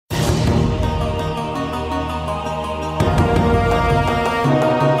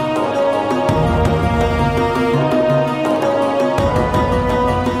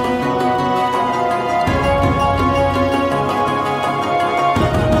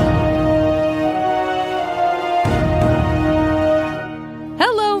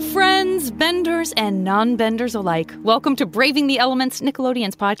and non-benders alike. Welcome to Braving the Elements,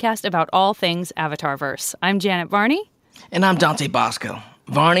 Nickelodeon's podcast about all things Avatarverse. I'm Janet Varney. And I'm Dante Bosco.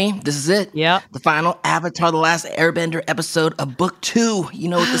 Varney, this is it. Yep. The final Avatar: The Last Airbender episode of Book 2. You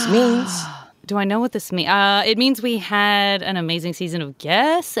know what this means? Do I know what this means? It means we had an amazing season of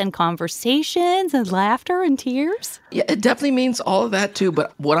guests and conversations and laughter and tears. Yeah, it definitely means all of that too.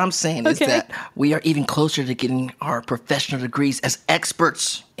 But what I'm saying is that we are even closer to getting our professional degrees as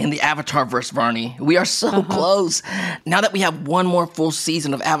experts in the Avatarverse, Varney. We are so close. Now that we have one more full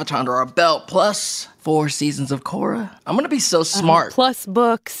season of Avatar under our belt, plus 4 seasons of Korra, I'm going to be so smart. Plus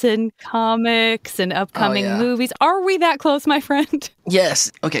books and comics and upcoming movies. Are we that close, my friend?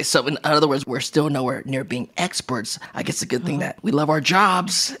 Yes. Okay, so in other words, we're still nowhere near being experts. I guess it's a good thing that we love our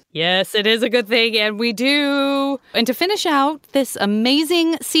jobs. Yes, it is a good thing, and we do. And to finish out this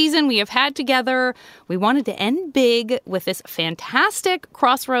amazing season we have had together, we wanted to end big with this fantastic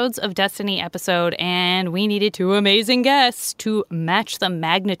Crossroads of Destiny episode, and we needed 2 amazing guests to match the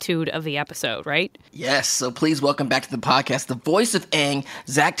magnitude of the episode, right? Yes, so please welcome back to the podcast the voice of Aang,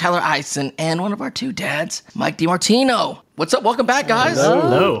 Zach Tyler Eisen, and one of our 2 dads, Mike DiMartino. What's up? Welcome back, guys.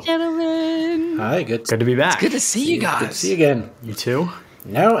 Hello. Gentlemen. Hi, good to be back. It's good to see you guys. Good to see you again. You too?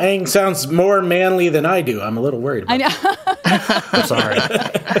 Now Aang sounds more manly than I do. I'm a little worried about I know. I'm sorry.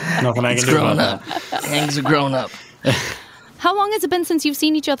 Nothing I can do about up. Aang's a grown up. How long has it been since you've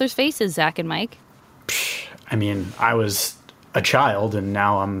seen each other's faces, Zach and Mike? I mean, I was a child, and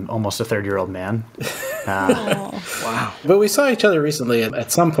now I'm almost a 30-year-old man. Wow. But we saw each other recently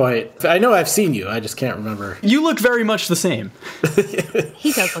at some point. I know I've seen you. I just can't remember. You look very much the same.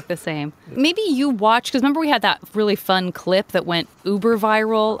 He does look the same. Maybe you watched, because remember we had that really fun clip that went uber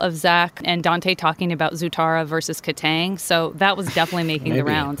viral of Zach and Dante talking about Zutara versus Katang. So that was definitely making the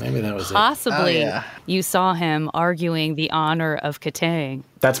rounds. Maybe that was Possibly you saw him arguing the honor of Katang.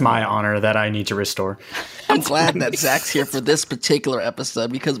 That's my honor that I need to restore. I'm glad that Zach's here for this particular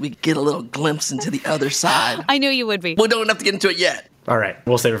episode because we get a little glimpse into the other side. I knew you would be. We don't have to get into it yet. All right,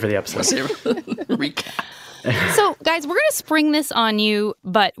 we'll save it for the episode. Recap. So, guys, we're going to spring this on you,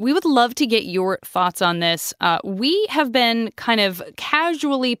 but we would love to get your thoughts on this. We have been kind of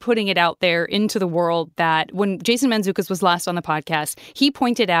casually putting it out there into the world that when Jason Mantzoukas was last on the podcast, he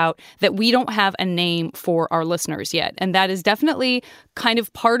pointed out that we don't have a name for our listeners yet. And that is definitely kind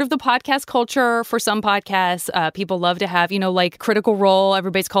of part of the podcast culture for some podcasts. People love to have, like Critical Role.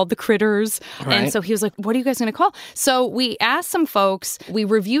 Everybody's called the Critters. Right. And so he was like, what are you guys going to call? So we asked some folks. We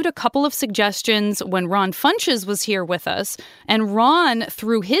reviewed a couple of suggestions when Ron Funches was here with us, and Ron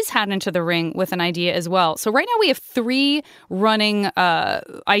threw his hat into the ring with an idea as well. So right now we have 3 running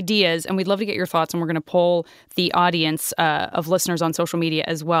ideas, and we'd love to get your thoughts, and we're going to poll the audience of listeners on social media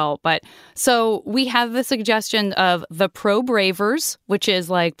as well. But so we have the suggestion of the Pro Bravers, which is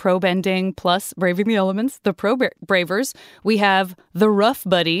like pro bending plus braving the elements, the Pro Bravers. We have the Rough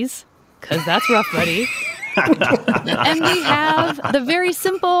Buddies, because that's Rough Buddy. And we have the very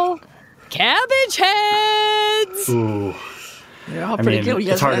simple Cabbage Heads! Ooh. They're all pretty good.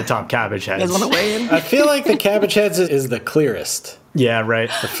 It's hard to top Cabbage Heads. You guys want to weigh in? I feel like the Cabbage Heads is the clearest. Yeah, right.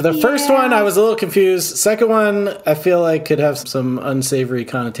 For the first one, I was a little confused. Second one, I feel like could have some unsavory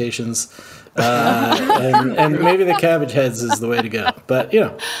connotations. And maybe the Cabbage Heads is the way to go. But,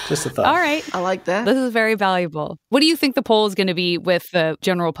 just a thought. All right. I like that. This is very valuable. What do you think the poll is going to be with the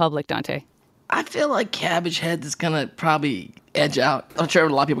general public, Dante? I feel like Cabbage Head is going to probably edge out. I'm sure a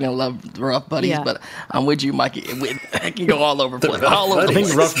lot of people are going to love the Rough Buddies, but I'm with you, Mikey. It can go all over the place. I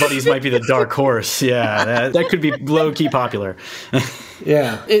think Rough Buddies might be the dark horse. Yeah, that could be low-key popular.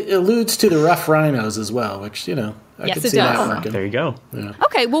 Yeah, it alludes to the Rough Rhinos as well, which, I Yes, could it see that does. working. There you go. Yeah.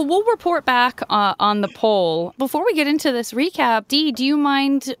 Okay, well, we'll report back on the poll. Before we get into this recap, Dee, do you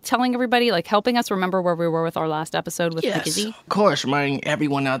mind telling everybody, helping us remember where we were with our last episode with Nikki? Of course, reminding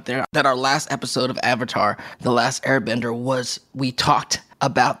everyone out there that our last episode of Avatar, The Last Airbender, we talked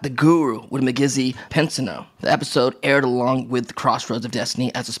about the Guru with Megizzi Pensino. The episode aired along with Crossroads of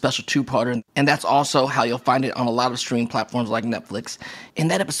Destiny as a special 2-parter, and that's also how you'll find it on a lot of streaming platforms like Netflix. In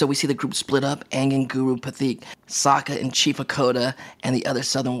that episode, we see the group split up, Aang and Guru Pathik, Sokka and Chief Hakoda, and the other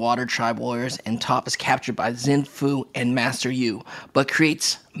Southern Water Tribe warriors, and Toph is captured by Zinfu and Master Yu, but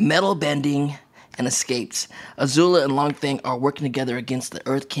creates metal bending and escapes. Azula and Long Thing are working together against the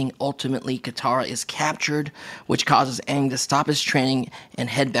Earth King. Ultimately, Katara is captured, which causes Aang to stop his training and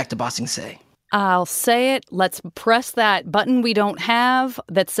head back to Ba Sing Se. I'll say it. Let's press that button we don't have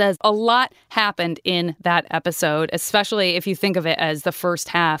that says a lot happened in that episode, especially if you think of it as the first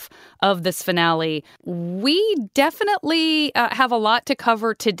half of this finale. We definitely have a lot to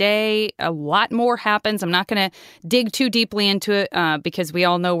cover today. A lot more happens. I'm not going to dig too deeply into it because we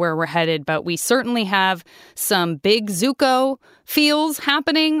all know where we're headed, but we certainly have some big Zuko feels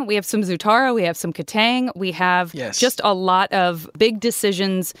happening. We have some Zutara, we have some Katang, we have just a lot of big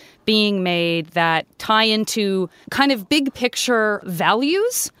decisions being made that tie into kind of big picture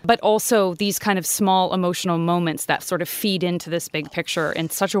values, but also these kind of small emotional moments that sort of feed into this big picture in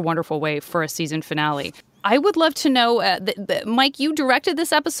such a wonderful way for a season finale. I would love to know, Mike, you directed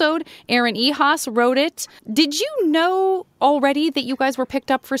this episode. Aaron Ehas wrote it. Did you know already that you guys were picked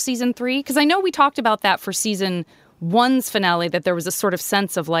up for season 3? Because I know we talked about that for season 1's finale, that there was a sort of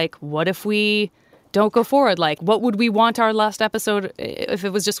sense of like, what if we don't go forward? Like, what would we want our last episode, if it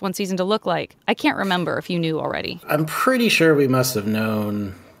was just one season, to look like? I can't remember if you knew already. I'm pretty sure we must have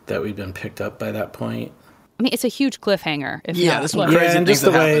known that we'd been picked up by that point. I mean, it's a huge cliffhanger. This one crazy. Yeah, and just the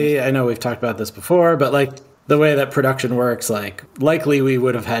way, I know we've talked about this before, but like the way that production works, like likely we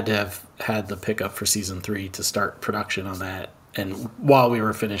would have had to have had the pickup for season 3 to start production on that. And while we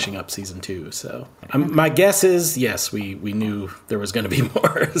were finishing up season 2, so my guess is yes, we knew there was going to be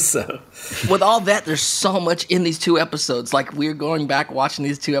more. So with all that, there's so much in these 2 episodes. Like we're going back watching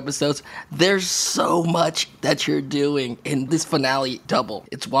these 2 episodes. There's so much that you're doing in this finale double.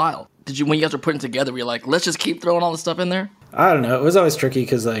 It's wild. Did you, when you guys were putting it together, were you like, let's just keep throwing all the stuff in there? I don't know. It was always tricky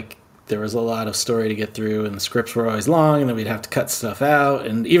because like there was a lot of story to get through, and the scripts were always long, and then we'd have to cut stuff out.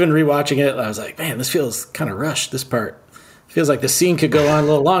 And even rewatching it, I was like, man, this feels kind of rushed. This part feels like the scene could go on a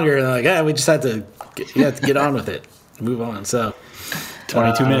little longer, and I'm like, we just had to get on with it, move on. So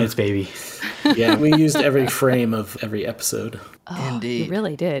 22 minutes, baby. Yeah, we used every frame of every episode. Oh, Indeed. You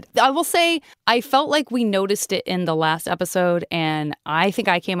really did. I will say, I felt like we noticed it in the last episode, and I think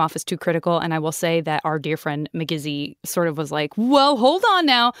I came off as too critical, and I will say that our dear friend McGizzy sort of was like, well, hold on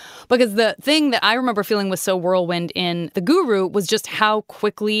now, because the thing that I remember feeling was so whirlwind in The Guru was just how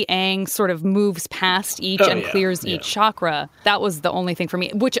quickly Aang sort of moves past each and clears each chakra. That was the only thing for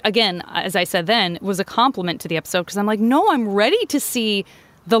me, which, again, as I said then, was a compliment to the episode, because I'm like, no, I'm ready to see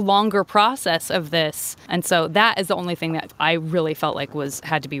the longer process of this. And so that is the only thing that I really felt like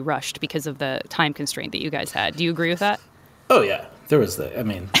had to be rushed because of the time constraint that you guys had. Do you agree with that? Oh, yeah. There was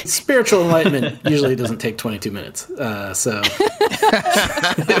spiritual enlightenment usually doesn't take 22 minutes. So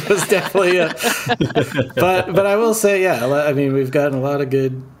it was definitely but I will say, I mean, we've gotten a lot of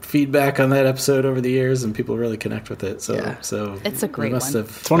good feedback on that episode over the years, and people really connect with it. So it's a great one.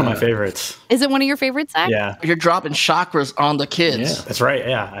 It's one of my favorites. Is it one of your favorites, Zach? Yeah. You're dropping chakras on the kids. Yeah. That's right.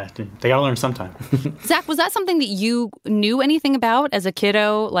 Yeah. They got to learn sometime. Zach, was that something that you knew anything about as a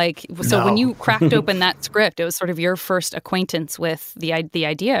kiddo? So when you cracked open that script, it was sort of your first acquaintance with the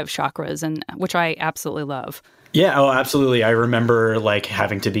idea of chakras, and which I absolutely love. Yeah, absolutely. I remember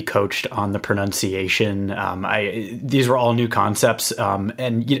having to be coached on the pronunciation. These were all new concepts,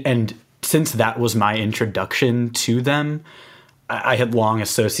 and since that was my introduction to them, I had long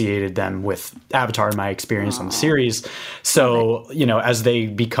associated them with Avatar and my experience on the series. So, as they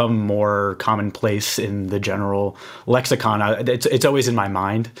become more commonplace in the general lexicon, it's always in my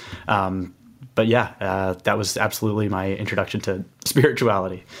mind. But that was absolutely my introduction to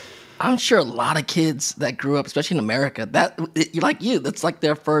spirituality. I'm sure a lot of kids that grew up, especially in America, that's like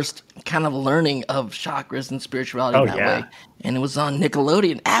their first kind of learning of chakras and spirituality in that way. And it was on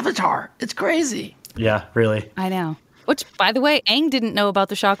Nickelodeon. Avatar. It's crazy. Yeah, really. I know. Which, by the way, Aang didn't know about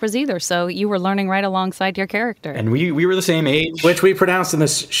the chakras either, so you were learning right alongside your character. And we were the same age. Which we pronounced in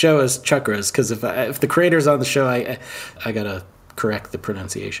this show as chakras, because if the creator's on the show, I gotta correct the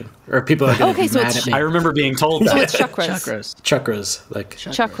pronunciation, or people are going to be mad at me. I remember being told that. So it's chakras.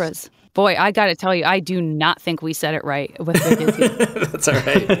 Chakras. Boy, I got to tell you, I do not think we said it right with the That's all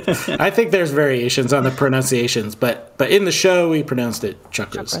right. I think there's variations on the pronunciations, but in the show, we pronounced it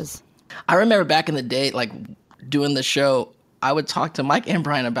chakras. I remember back in the day, doing the show, I would talk to Mike and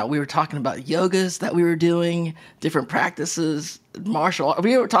Brian we were talking about yogas that we were doing, different practices, martial art.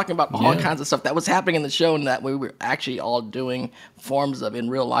 We were talking about all kinds of stuff that was happening in the show and that we were actually all doing forms of in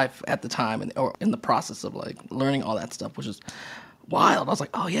real life at the time, or in the process of learning all that stuff, which is wild. I was like,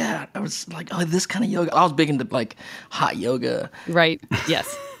 oh yeah. I was like, oh, this kind of yoga. I was big into hot yoga. Right.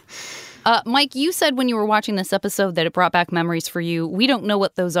 Yes. Mike, you said when you were watching this episode that it brought back memories for you. We don't know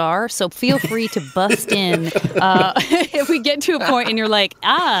what those are, so feel free to bust in if we get to a point and you're like,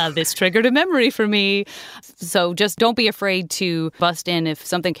 this triggered a memory for me. So just don't be afraid to bust in if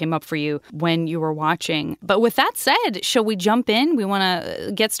something came up for you when you were watching. But with that said, shall we jump in? We want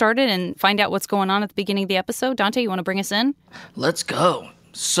to get started and find out what's going on at the beginning of the episode. Dante, you want to bring us in? Let's go.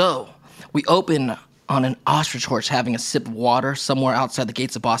 So, we open on an ostrich horse having a sip of water somewhere outside the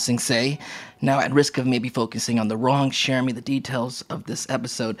gates of Ba Sing Se. Now, at risk of maybe focusing on the wrong, sharing me the details of this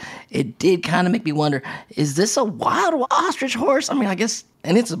episode, it did kind of make me wonder, is this a wild ostrich horse? I mean, I guess,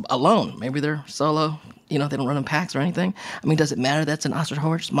 and it's alone. Maybe they're solo. They don't run in packs or anything. I mean, does it matter that's an ostrich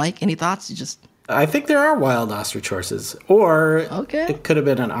horse? Mike, any thoughts? I think there are wild ostrich horses. Or it could have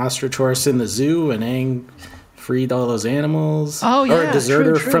been an ostrich horse in the zoo and Aang freed all those animals. Oh, yeah. Or a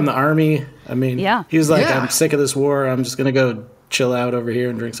deserter true. from the army. I mean, he was like, Yeah. I'm sick of this war. I'm just going to go chill out over here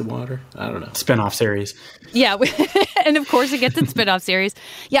and drink some water. I don't know. Spinoff series. Yeah, and of course it gets its spin-off series.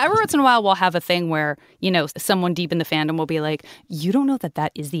 Yeah, every once in a while we'll have a thing where, someone deep in the fandom will be like, you don't know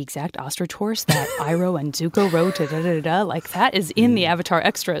that is the exact ostrich horse that Iroh and Zuko rode to da-da-da-da. Like, that is in the Avatar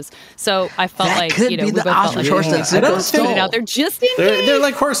extras. So I felt That like, could we be the both felt ostrich like, horse that Zuko put it out stole. there just in They're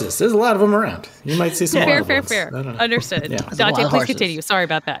like horses. There's a lot of them around. You might see some wild ones. Fair. I don't know. Understood. Yeah. Dante, wild please horses. continue. Sorry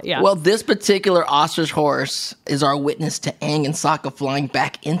about that. Yeah. Well, this particular ostrich horse is our witness to Aang and Sokka flying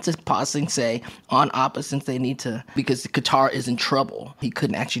back into Pa Sing Se on Appa since they need to, because Katara is in trouble. He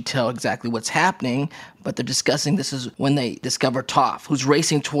couldn't actually tell exactly what's happening, but they're discussing this is when they discover Toph, who's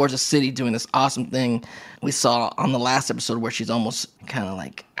racing towards the city doing this awesome thing we saw on the last episode where she's almost kind of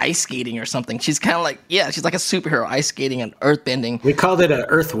like ice skating or something. She's kind of like, she's like a superhero ice skating and earthbending. We called it an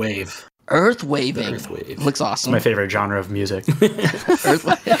earth wave. Earth waving. Earth wave. Looks awesome. My favorite genre of music.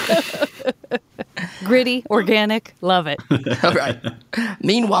 Gritty, organic, love it. All right.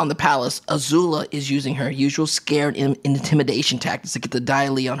 Meanwhile, in the palace, Azula is using her usual scare and intimidation tactics to get the Dai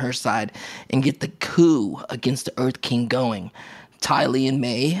Li on her side and get the coup against the Earth King going. Ty Lee and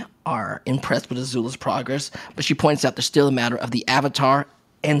May are impressed with Azula's progress, but she points out there's still a matter of the Avatar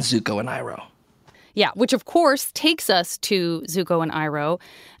and Zuko and Iroh. Yeah, which of course takes us to Zuko and Iroh,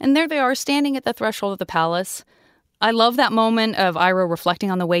 and there they are standing at the threshold of the palace. I love that moment of Iroh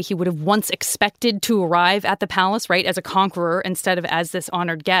reflecting on the way he would have once expected to arrive at the palace, right, as a conqueror instead of as this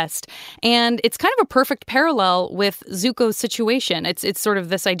honored guest. And it's kind of a perfect parallel with Zuko's situation. It's sort of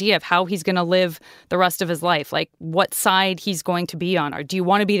this idea of how he's going to live the rest of his life, like what side he's going to be on. Or do you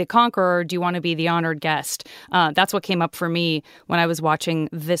want to be the conqueror or do you want to be the honored guest? That's what came up for me when I was watching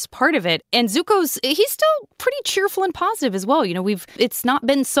this part of it. And he's still pretty cheerful and positive as well. It's not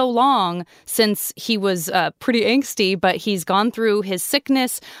been so long since he was pretty angsty, but he's gone through his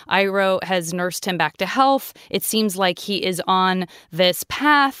sickness. Iroh has nursed him back to health. It seems like he is on this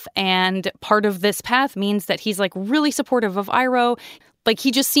path, and part of this path means that he's like really supportive of Iroh. Like,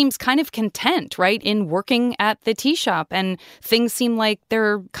 he just seems kind of content, right, in working at the tea shop, and things seem like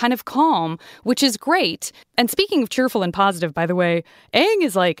they're kind of calm, which is great. And speaking of cheerful and positive, by the way, Aang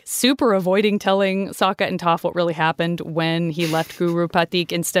is like super avoiding telling Sokka and Toph what really happened when he left Guru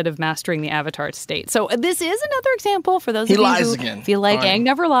Patik instead of mastering the Avatar state. So this is another example for those of you who feel like Aang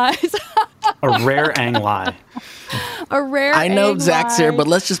never lies. A rare Aang lie. A rare I know Aang Zach's lie. here, but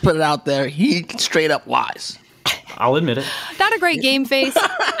let's just put it out there. He straight up lies. I'll admit it. Not a great game face.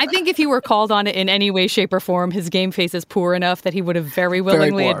 I think if he were called on it in any way, shape, or form, his game face is poor enough that he would have very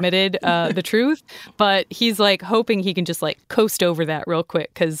willingly admitted the truth. But he's like hoping he can just like coast over that real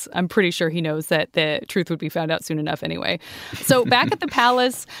quick, because I'm pretty sure he knows that the truth would be found out soon enough anyway. So back at the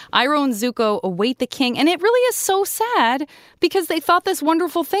palace, Iroh and Zuko await the king. And it really is so sad because they thought this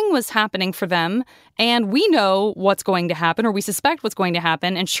wonderful thing was happening for them. And we know what's going to happen, or we suspect what's going to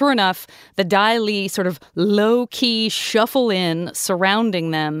happen. And sure enough, the Dai Li sort of low-key shuffle in, surrounding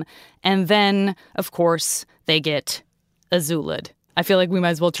them. And then, of course, they get Azula'd. I feel like we might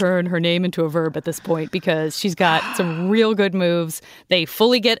as well turn her name into a verb at this point because she's got some real good moves. They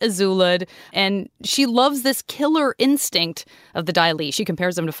fully get Azula'd, and she loves this killer instinct of the Dai Li. She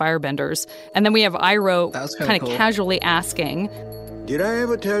compares them to firebenders. And then we have Iroh kind of casually asking, did I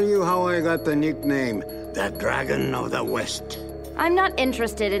ever tell you how I got the nickname, the Dragon of the West? I'm not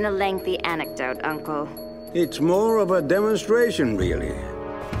interested in a lengthy anecdote, Uncle. It's more of a demonstration, really.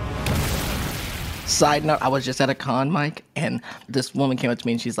 Side note, I was just at a con, Mike, and this woman came up to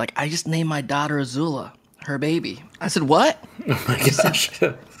me and she's like, I just named my daughter Azula, her baby. I said, what? Oh my gosh.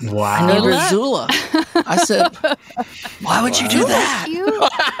 Wow. I named her Azula. I said, why would you do that?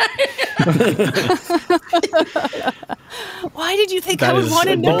 Why did you think I would want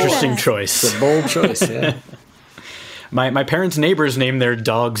to know that? That is an interesting choice. It's a bold choice, yeah. My parents' neighbors named their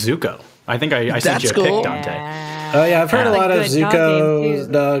dog Zuko. I think I sent you a That's cool. pic, Dante. Oh, yeah, I've heard a lot of Good dog name, Zuko,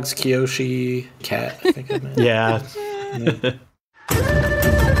 too. dogs, Kyoshi, cat, I think I meant. Yeah.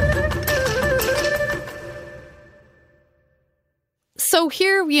 So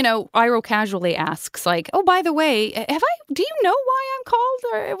here, Iroh casually asks, like, oh, by the way, do you know why I'm called,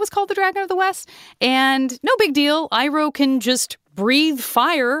 or it was called the Dragon of the West? And no big deal. Iroh can just breathe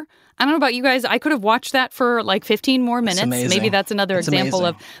fire. I don't know about you guys. I could have watched that for like 15 more minutes. amazing. Maybe that's another It's example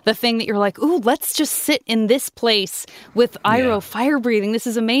amazing. of the thing that you're like, ooh, let's just sit in this place with Iroh fire breathing. This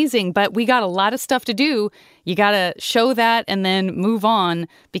is amazing. But we got a lot of stuff to do. You got to show that and then move on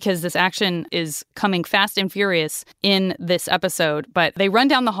because this action is coming fast and furious in this episode. But they run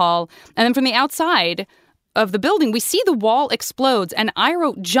down the hall, and then from the outside of the building, we see the wall explodes and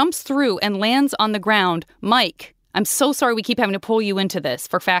Iroh jumps through and lands on the ground. Mike, I'm so sorry we keep having to pull you into this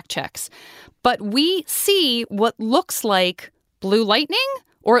for fact checks, but we see what looks like blue lightning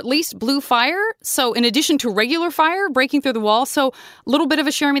or at least blue fire. So in addition to regular fire breaking through the wall, so a little bit of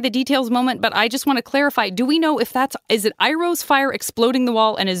a share me the details moment, but I just want to clarify, do we know if is it Iroh's fire exploding the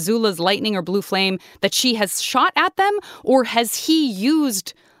wall and Azula's lightning or blue flame that she has shot at them, or has he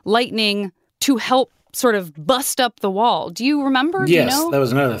used lightning to help sort of bust up the wall? Do you remember? Yes, Do you know? that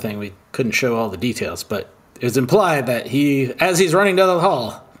was another thing. We couldn't show all the details, but it was implied that as he's running down the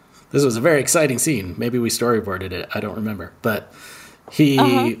hall, this was a very exciting scene. Maybe we storyboarded it. I don't remember. But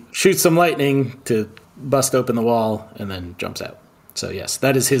he shoots some lightning to bust open the wall and then jumps out. So, yes,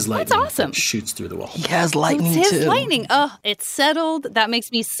 that is his lightning. That's awesome. That shoots through the wall. He has lightning, It's his too. lightning. Oh, it's settled. That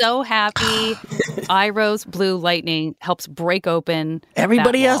makes me so happy. Iroh's blue lightning helps break open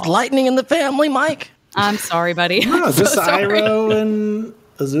Everybody that has wall. lightning in the family, Mike. I'm sorry, buddy. No, I'm so just sorry. Iroh and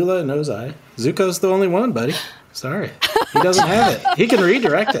Azula and Ozai. Zuko's the only one, buddy. Sorry. He doesn't have it. He can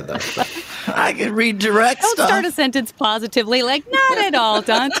redirect it, though. I can redirect Don't stuff. start a sentence positively like, not at all,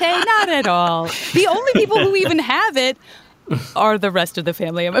 Dante, not at all. The only people who even have it are the rest of the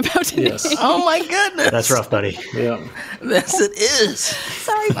family I'm about to Yes. name. Oh my goodness. That's rough, buddy. Yeah. Yes, it is.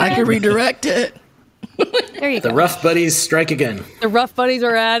 Sorry, I Fred. can redirect it. There you The go. rough buddies strike again. The rough buddies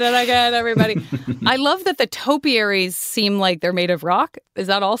are at it again, everybody. I love that the topiaries seem like they're made of rock. Is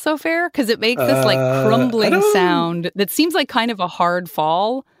that also fair? Because it makes this like I crumbling don't- sound that seems like kind of a hard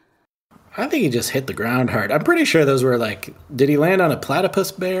fall. I think he just hit the ground hard. I'm pretty sure those were like, did he land on a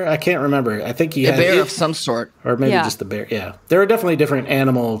platypus bear? I can't remember. I think he A had bear of some sort. or maybe Yeah. just a bear. Yeah. There are definitely different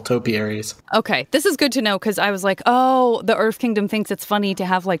animal topiaries. Okay, this is good to know because I was like, oh, the Earth Kingdom thinks it's funny to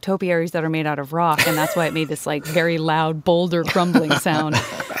have like topiaries that are made out of rock, and that's why it made this like very loud boulder crumbling sound. I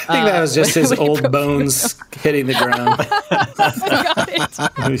think that was just his old bones hitting the ground. Got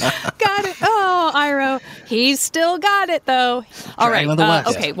it. Got it. Oh, Iroh. He's still got it, though. All right. Dragon of the West.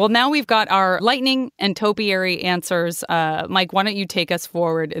 Okay. Well, now we've got our lightning and topiary answers. Mike, why don't you take us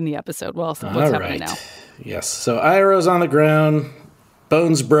forward in the episode? Well, what's All happening right. now? Yes. So Iroh's on the ground,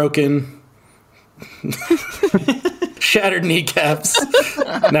 bones broken, shattered kneecaps.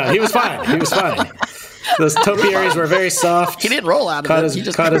 No, he was fine. He was fine. Those topiaries were very soft. He didn't roll out of Caught it. his, He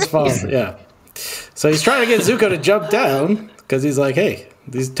just caught his fall. Yeah. So he's trying to get Zuko to jump down because he's like, hey,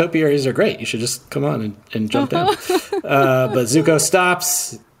 these topiaries are great. You should just come on and jump down. But Zuko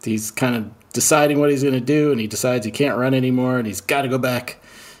stops. He's kind of deciding what he's going to do, and he decides he can't run anymore, and he's got to go back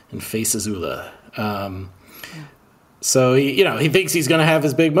and face Azula. So he thinks he's going to have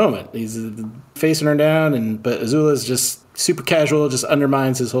his big moment. He's facing her down, but Azula's just super casual, just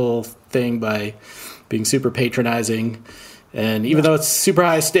undermines his whole thing by being super patronizing. And even though it's super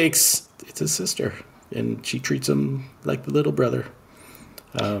high stakes, it's his sister, and she treats him like the little brother.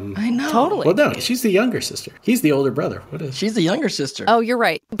 I know. Totally. Well, no, she's the younger sister. He's the older brother. What is? She's the younger sister. Oh, you're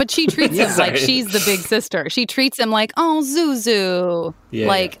right. But she treats him like Sorry. she's the big sister. She treats him like, oh, Zuzu. Yeah.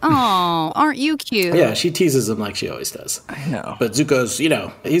 Like, oh, aren't you cute? Yeah, she teases him like she always does. I know. But Zuko's,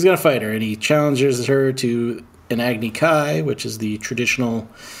 he's going to fight her, and he challenges her to an Agni Kai, which is the traditional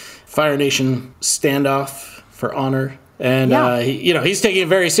Fire Nation standoff for honor. And, he's taking it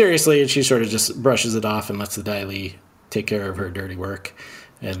very seriously, and she sort of just brushes it off and lets the Dai Li take care of her dirty work.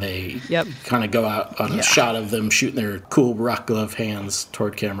 And they kind of go out on a shot of them shooting their cool rock glove hands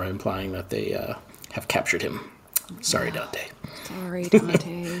toward camera, implying that they have captured him. Sorry, Dante. Sorry,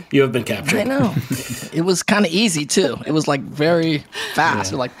 Dante. You have been captured. I know. It was kind of easy, too. It was, like, very fast.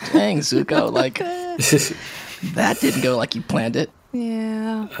 You're like, dang, Zuko. Like, that didn't go like you planned it.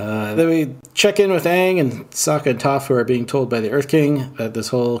 Yeah. Then we check in with Aang and Sokka and Toph, who are being told by the Earth King that this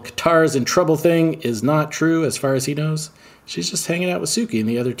whole Katara's in trouble thing is not true as far as he knows. She's just hanging out with Suki and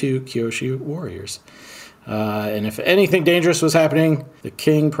the other two Kyoshi warriors. And if anything dangerous was happening, the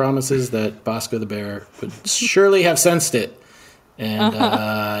king promises that Bosco the bear would surely have sensed it And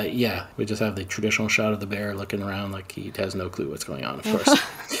we just have the traditional shot of the bear looking around like he has no clue what's going on, of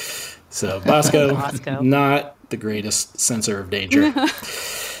course. So Bosco, not the greatest sensor of danger.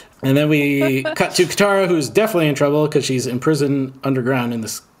 And then we cut to Katara, who's definitely in trouble because she's imprisoned underground in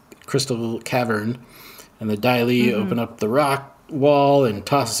this crystal cavern. And the Dai Li open up the rock wall and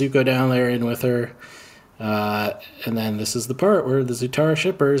toss Zuko down there in with her. And then this is the part where the Zutara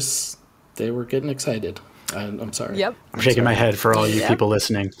shippers, they were getting excited. I'm sorry. Yep. I'm shaking my head for all you people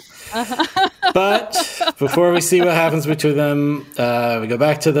listening. But before we see what happens between them, we go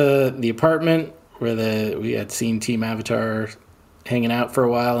back to the apartment where we had seen Team Avatar hanging out for a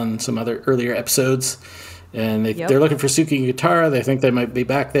while in some other earlier episodes. And they're looking for Suki and Katara. They think they might be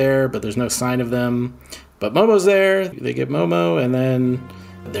back there, but there's no sign of them. But Momo's there. They get Momo, and then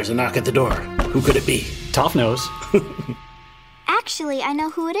there's a knock at the door. Who could it be? Toph knows. Actually, I know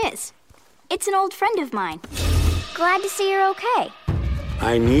who it is. It's an old friend of mine. Glad to see you're okay.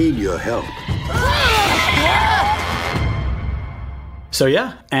 I need your help. So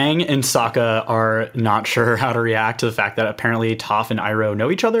yeah, Aang and Sokka are not sure how to react to the fact that apparently Toph and Iroh know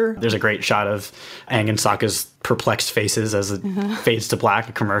each other. There's a great shot of Aang and Sokka's perplexed faces as it fades to black,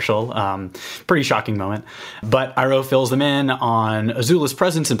 a commercial. Pretty shocking moment. But Iroh fills them in on Azula's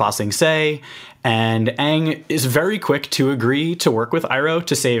presence in Ba Sing Se, and Aang is very quick to agree to work with Iroh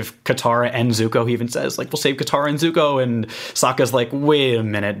to save Katara and Zuko. He even says, like, we'll save Katara and Zuko, and Sokka's like, wait a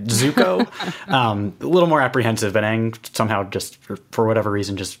minute, Zuko? A little more apprehensive, but Aang somehow just, for whatever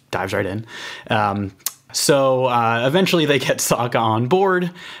reason, just dives right in. So eventually they get Sokka on board,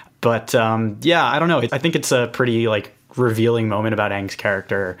 but I don't know. I think it's a pretty, like, revealing moment about Aang's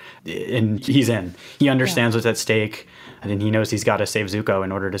character, and he's in. He understands what's at stake, and he knows he's got to save Zuko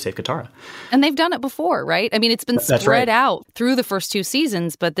in order to save Katara. And they've done it before, right? I mean, it's been spread out through the first 2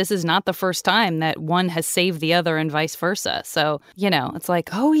 seasons, but this is not the first time that one has saved the other and vice versa. So, it's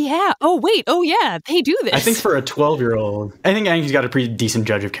like, oh, yeah. Oh, wait. Oh, yeah. They do this. I think for a 12-year-old, I think Aang's got a pretty decent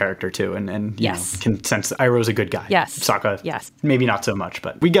judge of character, too, and you know, can sense Iroh's a good guy. Yes. Sokka, maybe not so much,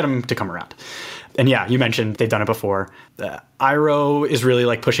 but we get him to come around. And yeah, you mentioned they've done it before. Iroh is really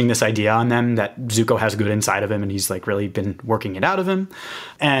like pushing this idea on them that Zuko has good inside of him, and he's like really been working it out of him.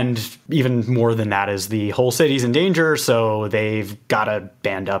 And even more than that is the whole city's in danger, so they've got to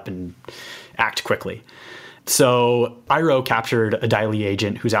band up and act quickly. So Iroh captured a Dai Li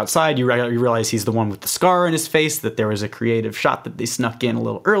agent who's outside. You realize he's the one with the scar on his face, that there was a creative shot that they snuck in a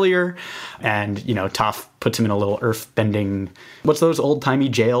little earlier. And, Toph puts him in a little earth-bending, what's those old-timey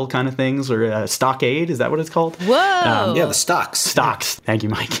jail kind of things? Or a stockade, is that what it's called? Whoa! The stocks. Stocks. Thank you,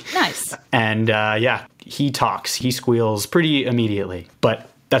 Mike. Nice. And, he talks. He squeals pretty immediately. But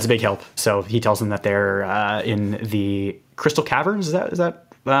that's a big help. So he tells them that they're in the Crystal Caverns. Is that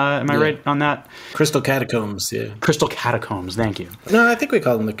am I right on that? Crystal Catacombs, yeah. Crystal Catacombs, thank you. No, I think we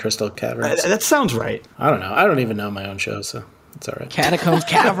call them the Crystal Caverns. That sounds right. I don't know. I don't even know my own show, so it's all right. Catacombs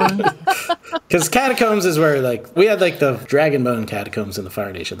Cavern. Because Catacombs is where, like, we had, like, the Dragonbone Catacombs in the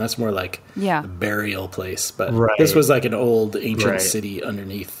Fire Nation. That's more like a burial place. But this was like an old, ancient city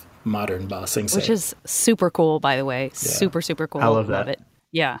underneath modern Ba Sing Se. Which is super cool, by the way. Yeah. Super, super cool. I love that. It.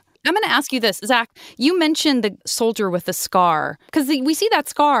 Yeah. I'm going to ask you this, Zach. You mentioned the soldier with the scar, because we see that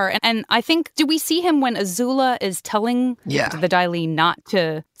scar, and I think, do we see him when Azula is telling the Dai Li not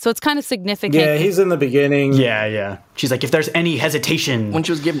to? So it's kind of significant. Yeah, he's in the beginning. Yeah. She's like, if there's any hesitation. When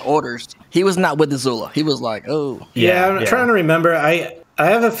she was giving orders, he was not with Azula. He was like, oh. Yeah, I'm trying to remember. I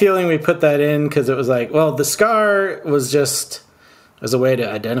have a feeling we put that in because it was like, well, the scar was just as a way to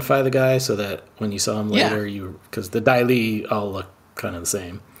identify the guy so that when you saw him later, because the Dai Li all look kind of the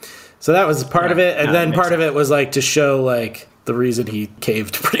same. So that was part of it, and then part of it was like to show like the reason he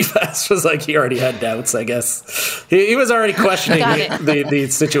caved pretty fast was like he already had doubts, I guess. He was already questioning the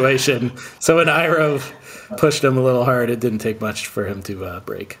situation. So when Iroh pushed him a little hard, it didn't take much for him to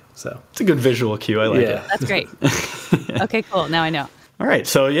break. So it's a good visual cue. I like it. That's great. Okay, cool. Now I know. All right,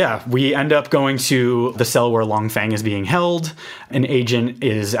 so we end up going to the cell where Long Feng is being held. An agent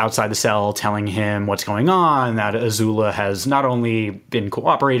is outside the cell telling him what's going on, that Azula has not only been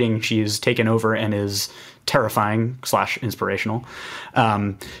cooperating, she's taken over and is terrifying / inspirational,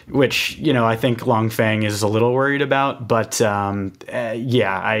 which, I think Long Feng is a little worried about, but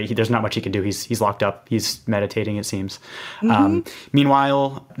there's not much he can do. He's locked up. He's meditating, it seems.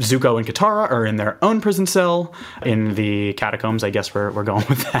 Meanwhile, Zuko and Katara are in their own prison cell in the catacombs. I guess we're going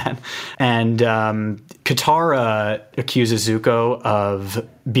with that. And Katara accuses Zuko of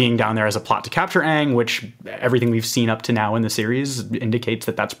being down there as a plot to capture Aang, which everything we've seen up to now in the series indicates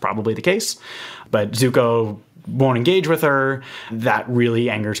that that's probably the case. But Zuko won't engage with her. That really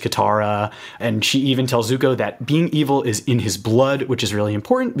angers Katara. And she even tells Zuko that being evil is in his blood, which is really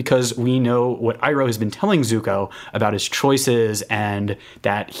important because we know what Iroh has been telling Zuko about his choices and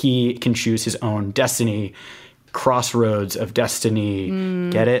that he can choose his own destiny. Crossroads of destiny.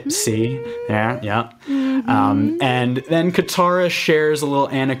 Get it? See? Yeah. And then Katara shares a little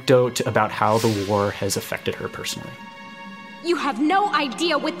anecdote about how the war has affected her personally. You have no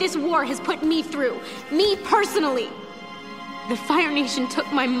idea what this war has put me through. Me personally. The Fire Nation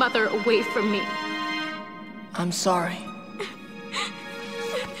took my mother away from me. I'm sorry.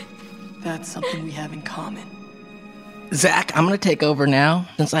 That's something we have in common. Zach, I'm going to take over now,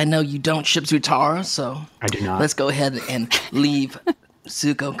 since I know you don't ship Zutara, so... I do not. Let's go ahead and leave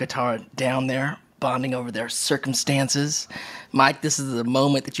Zuko and Katara down there, bonding over their circumstances. Mike, this is the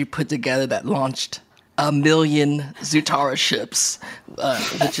moment that you put together that launched 1 million Zutara ships,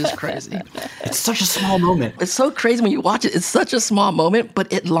 which is crazy. It's such a small moment. It's so crazy when you watch it. It's such a small moment,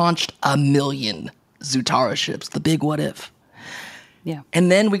 but it launched 1 million Zutara ships. The big what if. Yeah. And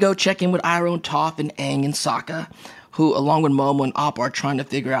then we go check in with Iroh and Toph and Aang and Sokka, who, along with Momo and Appa, are trying to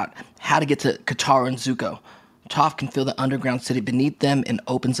figure out how to get to Katara and Zuko. Toph can feel the underground city beneath them and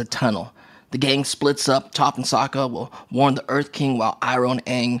opens a tunnel. The gang splits up. Toph and Sokka will warn the Earth King, while Iroh and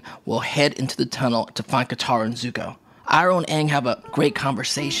Aang will head into the tunnel to find Katara and Zuko. Iroh and Aang have a great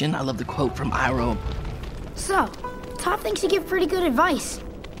conversation. I love the quote from Iroh. So, Toph thinks you give pretty good advice.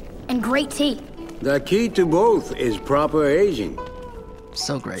 And great tea. The key to both is proper aging.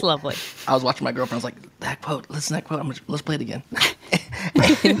 So great. It's lovely. I was watching my girlfriend. I was like, that quote, listen to that quote. Let's play it again.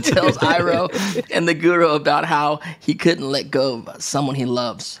 And tells Iroh and the Guru about how he couldn't let go of someone he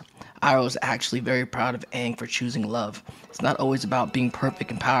loves. Iroh is actually very proud of Aang for choosing love. It's not always about being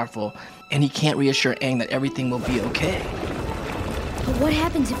perfect and powerful, and he can't reassure Aang that everything will be okay. But what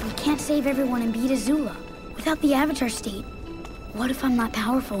happens if we can't save everyone and beat Azula? Without the Avatar state, what if I'm not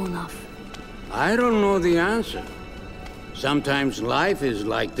powerful enough? I don't know the answer. Sometimes life is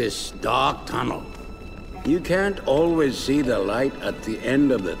like this dark tunnel. You can't always see the light at the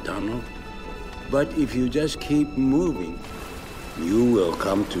end of the tunnel. But if you just keep moving, you will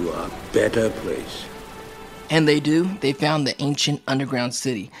come to a better place. And they do. They found the ancient underground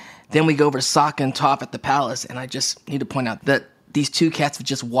city. Then we go over to Sokka and Toph at the palace, and I just need to point out that these two cats have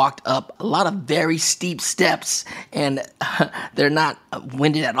just walked up a lot of very steep steps, and they're not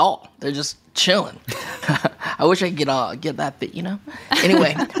winded at all. They're just chilling. I wish I could get that fit, you know?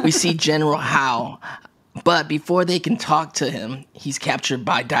 Anyway, we see General Hao, but before they can talk to him, he's captured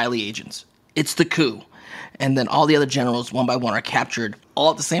by Dai Li agents. It's the coup. And then all the other generals, one by one, are captured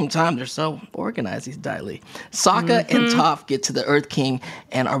all at the same time. They're so organized, these Dai Li. Sokka and Toph get to the Earth King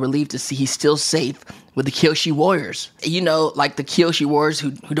and are relieved to see he's still safe with the Kyoshi warriors. You know, like the Kyoshi warriors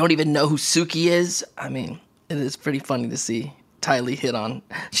who don't even know who Suki is. I mean, it is pretty funny to see Dai Li hit on.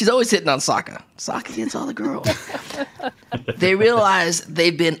 She's always hitting on Sokka. Sokka gets all the girls. They realize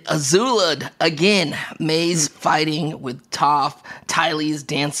they've been Azula'd again. May's fighting with Toph. Dai Li is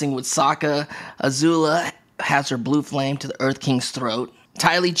dancing with Sokka. Azula has her blue flame to the Earth King's throat.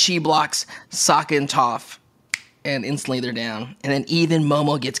 Dai Li chi blocks Sokka and Toph, and instantly they're down. And then even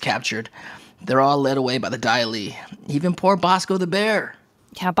Momo gets captured. They're all led away by the Dai Li. Even poor Bosco the bear.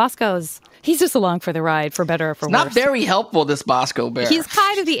 Yeah, he's just along for the ride, for better or for worse. Not very helpful, this Bosco bear. He's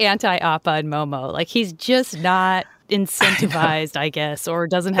kind of the anti-Appa and Momo. Like, he's just not incentivized, I guess, or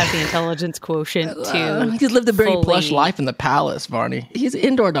doesn't have the intelligence quotient to He's lived a very plush life in the palace, Varney. He's an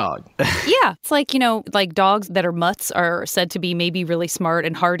indoor dog. Yeah. It's like, like dogs that are mutts are said to be maybe really smart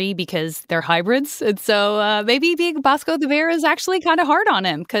and hardy because they're hybrids. And so maybe being Bosco the bear is actually kind of hard on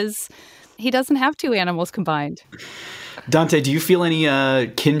him because he doesn't have two animals combined. Dante, do you feel any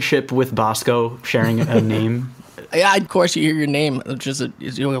kinship with Bosco sharing a name? Yeah, of course you hear your name.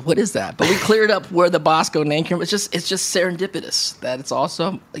 What is that? But we cleared up where the Bosco name came from. It's just serendipitous that it's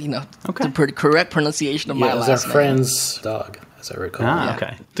also, the pretty correct pronunciation of my last name. It's our friend's dog, as I recall. Ah,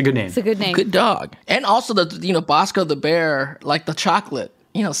 okay. It's a good name. It's a good name. Good dog. And also Bosco the bear, like the chocolate.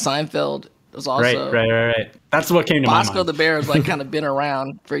 Seinfeld was also... Right. That's what came to my mind. Bosco the bear has kind of been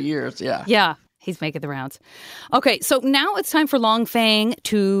around for years, yeah. Yeah. He's making the rounds. Okay, so now it's time for Long Fang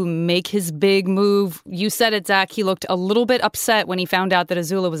to make his big move. You said it, Zach. He looked a little bit upset when he found out that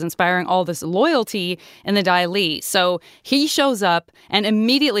Azula was inspiring all this loyalty in the Dai Li. So he shows up and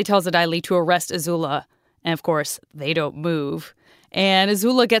immediately tells the Dai Li to arrest Azula. And of course, they don't move. And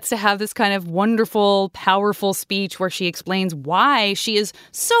Azula gets to have this kind of wonderful, powerful speech where she explains why she is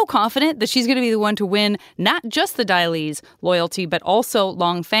so confident that she's going to be the one to win not just the Dai Li's loyalty, but also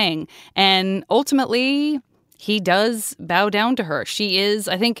Long Feng. And ultimately, he does bow down to her. She is,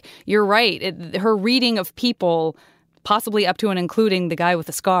 I think you're right, her reading of people, possibly up to and including the guy with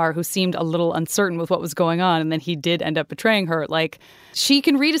the scar who seemed a little uncertain with what was going on, and then he did end up betraying her. Like, she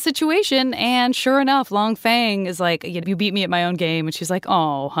can read a situation, and sure enough, Long Feng is like, you beat me at my own game, and she's like,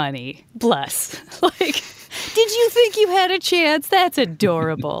 oh, honey, bless. Like, did you think you had a chance? That's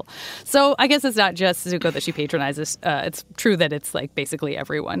adorable. So I guess it's not just Zuko that she patronizes. It's true that it's like basically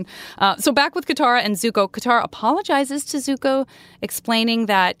everyone. So back with Katara and Zuko, Katara apologizes to Zuko, explaining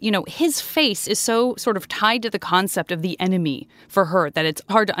that, his face is so sort of tied to the concept of the enemy for her that it's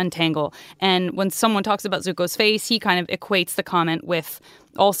hard to untangle. And when someone talks about Zuko's face, he kind of equates the comment with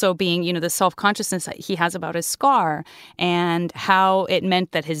also being, the self-consciousness that he has about his scar and how it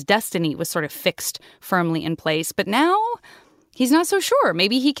meant that his destiny was sort of fixed firmly in place. But now he's not so sure.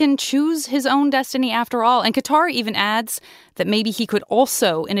 Maybe he can choose his own destiny after all. And Katara even adds that maybe he could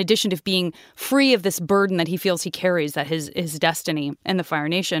also, in addition to being free of this burden that he feels he carries, that his destiny and the Fire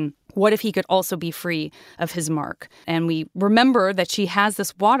Nation, what if he could also be free of his mark? And we remember that she has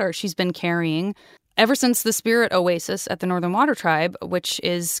this water she's been carrying ever since the Spirit Oasis at the Northern Water Tribe, which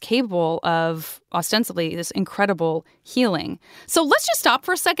is capable of, ostensibly, this incredible healing. So let's just stop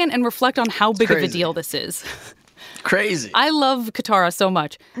for a second and reflect on how big of a deal this is. Crazy. I love Katara so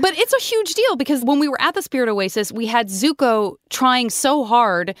much. But it's a huge deal because when we were at the Spirit Oasis, we had Zuko trying so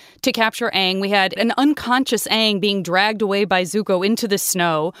hard to capture Aang. We had an unconscious Aang being dragged away by Zuko into the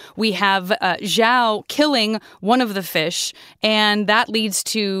snow. We have Zhao killing one of the fish, and that leads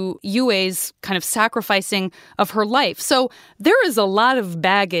to Yue's kind of sacrificing of her life. So there is a lot of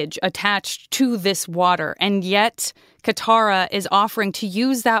baggage attached to this water, and yet Katara is offering to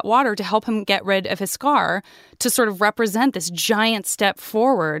use that water to help him get rid of his scar, to sort of represent this giant step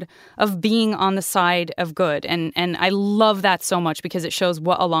forward of being on the side of good. And I love that so much because it shows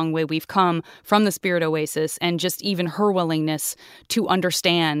what a long way we've come from the Spirit Oasis, and just even her willingness to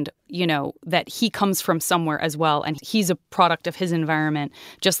understand, that he comes from somewhere as well. And he's a product of his environment,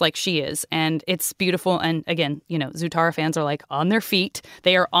 just like she is. And it's beautiful. And again, Zutara fans are like on their feet.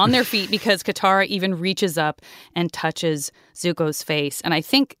 They are on their feet because Katara even reaches up and touches Zuko's face. And I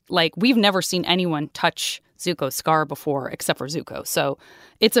think we've never seen anyone touch Zuko's scar before except for Zuko. So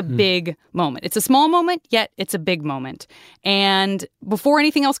it's a big moment. It's a small moment, yet it's a big moment. And before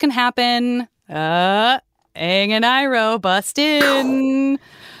anything else can happen, Aang and Iroh bust in.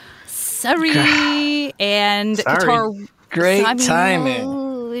 Sorry. And Katara. Great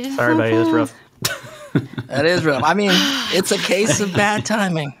timing. Sorry, buddy. That's rough. That is rough. I mean, it's a case of bad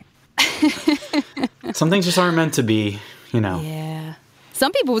timing. Some things just aren't meant to be, Yeah.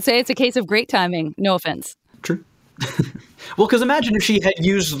 Some people would say it's a case of great timing. No offense. True. Well, because imagine if she had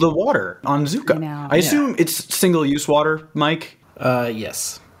used the water on Zuko. I assume it's single-use water, Mike?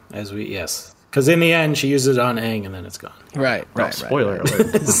 Yes. Yes. Because in the end, she uses it on Aang, and then it's gone. Right. Spoiler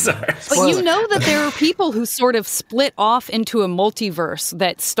alert. Sorry. But you know that there are people who sort of split off into a multiverse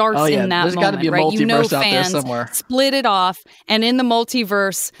that starts in that There's moment, got to be a right? multiverse out there Fans somewhere. split it off, and in the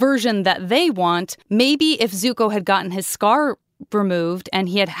multiverse version that they want, maybe if Zuko had gotten his scar removed and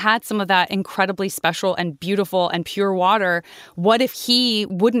he had some of that incredibly special and beautiful and pure water, what if he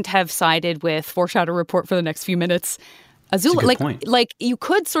wouldn't have sided with foreshadow report for the next few minutes? Azula, like you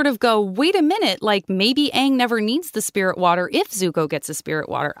could sort of go, wait a minute, maybe Aang never needs the spirit water if Zuko gets the spirit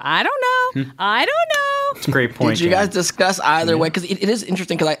water. I don't know. I don't know. It's a great point. Did you guys discuss either way? Because it is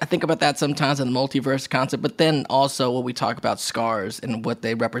interesting because I think about that sometimes in the multiverse concept, but then also when we talk about scars and what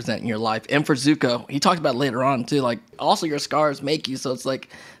they represent in your life. And for Zuko, he talked about it later on too, also your scars make you. So it's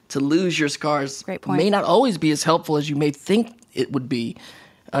to lose your scars may not always be as helpful as you may think it would be.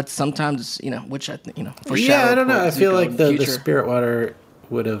 Sometimes, which I think, for sure. Yeah, I don't know. I feel like the spirit water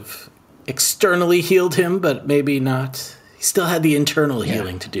would have externally healed him, but maybe not. He still had the internal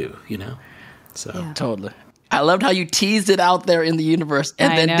healing to do, So Totally. I loved how you teased it out there in the universe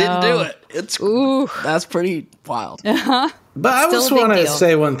and then didn't do it. That's pretty wild. Uh-huh. But I just want to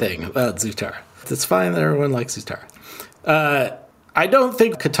say one thing about Zutara. It's fine that everyone likes Zutara. I don't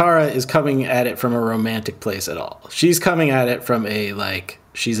think Katara is coming at it from a romantic place at all. She's coming at it from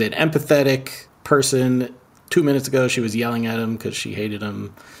she's an empathetic person. 2 minutes ago, she was yelling at him because she hated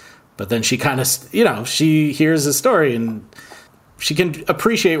him. But then she kind of, she hears the story and she can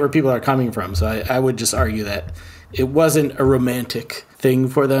appreciate where people are coming from. So I would just argue that it wasn't a romantic thing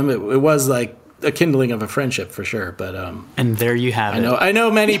for them. It was a kindling of a friendship for sure. But and there you have it. I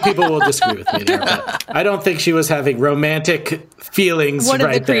know many people will disagree with me there, but I don't think she was having romantic feelings. One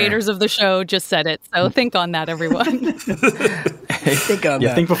right of the creators of the show just said it, so think on that, everyone. Think on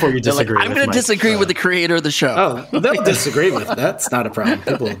that. Think before you disagree. I'm going to disagree with the creator of the show. Oh, they'll disagree with it. That's not a problem.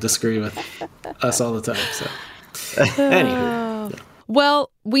 People disagree with us all the time. So, anywho.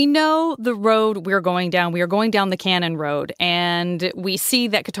 Well, we know the road we're going down. We are going down the Cannon Road, and we see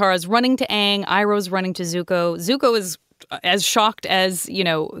that Katara's running to Aang, Iroh's running to Zuko. Zuko is as shocked as,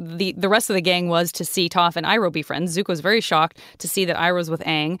 the rest of the gang was to see Toph and Iroh be friends. Zuko's very shocked to see that Iroh's with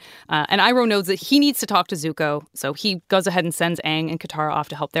Aang. And Iroh knows that he needs to talk to Zuko, so he goes ahead and sends Aang and Katara off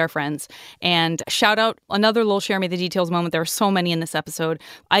to help their friends. And shout out, another little share me the details moment. There are so many in this episode.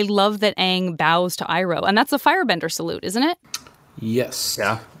 I love that Aang bows to Iroh, and that's a firebender salute, isn't it? Yes.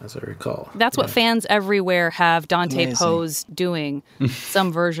 Yeah. As I recall. That's what fans everywhere have Dante Pose doing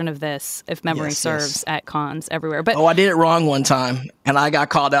some version of this, if memory serves, at cons everywhere. But I did it wrong one time, and I got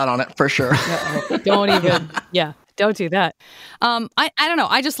called out on it for sure. Don't do that. I don't know.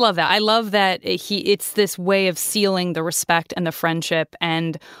 I just love that. I love that it's this way of sealing the respect and the friendship,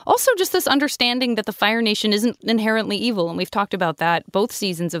 and also just this understanding that the Fire Nation isn't inherently evil. And we've talked about that both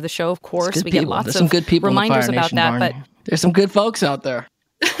seasons of the show. Of course, we get lots of good people reminders in the Fire about Nation, that. Barney. But there's some good folks out there.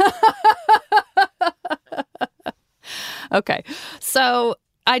 Okay, so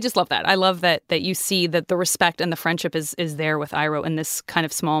I just love that. I love that you see that the respect and the friendship is there with Iroh in this kind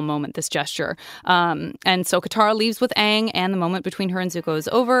of small moment, this gesture. And so Katara leaves with Aang, and the moment between her and Zuko is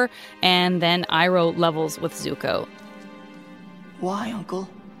over, and then Iroh levels with Zuko. Why, Uncle?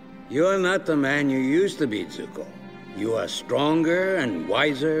 You are not the man you used to be, Zuko. You are stronger and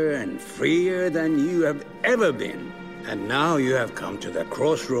wiser and freer than you have ever been. And now you have come to the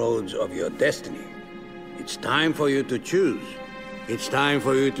crossroads of your destiny. It's time for you to choose. It's time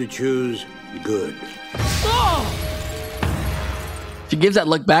for you to choose good. She gives that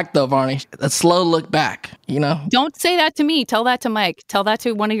look back, though, Varney. That slow look back, Don't say that to me. Tell that to Mike. Tell that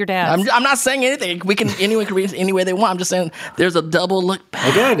to one of your dads. I'm not saying anything. Anyone can read it any way they want. I'm just saying there's a double look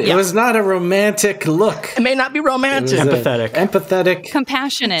back. Again, it was not a romantic look. It may not be romantic. Empathetic.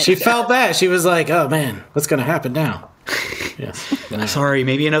 Compassionate. She felt bad. She was like, oh, man, what's going to happen now? Yes. Sorry,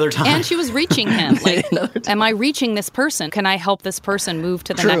 maybe another time. And she was reaching him. Like, am I reaching this person? Can I help this person move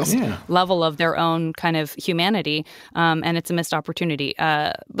to the next level of their own kind of humanity? And it's a missed opportunity.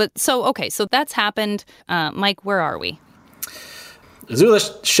 So that's happened. Mike, where are we?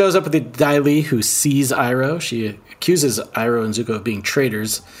 Azula shows up with the Dai Li, who sees Iroh. She accuses Iroh and Zuko of being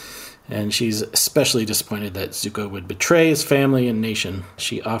traitors, and she's especially disappointed that Zuko would betray his family and nation.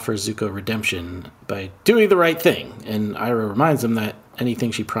 She offers Zuko redemption by doing the right thing, and Iroh reminds him that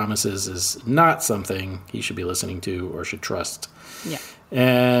anything she promises is not something he should be listening to or should trust. Yeah.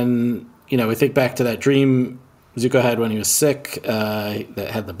 And, we think back to that dream Zuko had when he was sick, that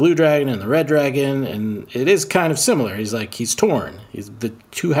had the blue dragon and the red dragon, and it is kind of similar. He's torn. The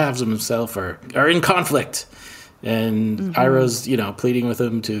two halves of himself are in conflict. And Iroh's, pleading with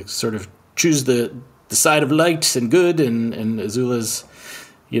him to sort of choose the side of light and good, and Azula's,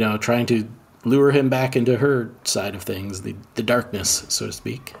 trying to lure him back into her side of things, the darkness, so to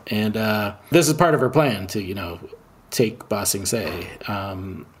speak. And this is part of her plan to, take Ba Sing Se.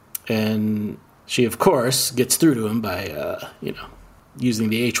 And she, of course, gets through to him by, using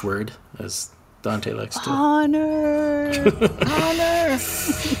the H word, as Dante likes to. Honor! Honor!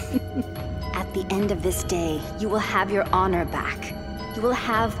 At the end of this day, you will have your honor back. You will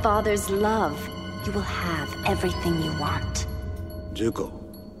have Father's love. You will have everything you want. Zuko,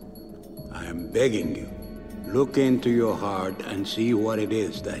 I am begging you, look into your heart and see what it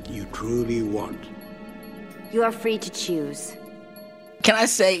is that you truly want. You are free to choose. Can I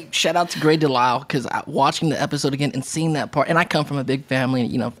say shout out to Grey Delisle, because watching the episode again and seeing that part, and I come from a big family,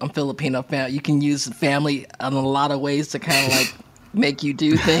 I'm Filipino family. You can use family in a lot of ways to kind of like make you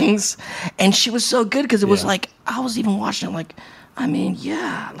do things. And she was so good because it was like, I was even watching it like, I'm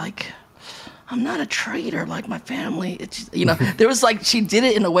not a traitor like my family. It's, there was like, she did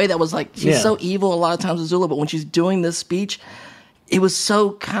it in a way that was like, she's so evil a lot of times, Azula, but when she's doing this speech, it was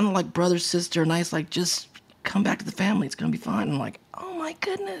so kind of like brother, sister, nice, like just come back to the family. It's going to be fine. And I'm like, oh my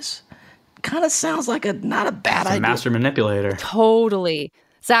goodness. Kind of sounds like not a bad idea. Master manipulator. Totally.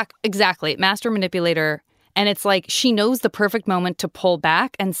 Zach, exactly. Master manipulator. And it's like she knows the perfect moment to pull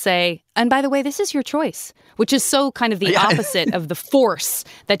back and say, and by the way, this is your choice, which is so kind of the opposite of the force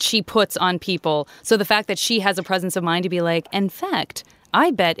that she puts on people. So the fact that she has a presence of mind to be like, in fact,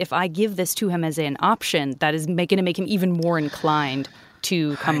 I bet if I give this to him as an option, that is going to make him even more inclined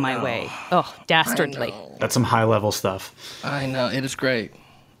to come my way. Oh, dastardly. That's some high-level stuff. I know. It is great.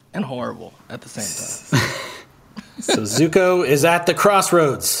 and horrible at the same time. So Zuko is at the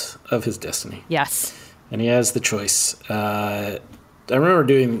crossroads of his destiny. Yes. And he has the choice. I remember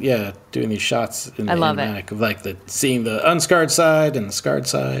doing these shots in the animatic of like seeing the unscarred side and the scarred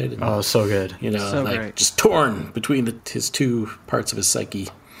side. And, oh, so good. You know, so like great. just torn between his two parts of his psyche.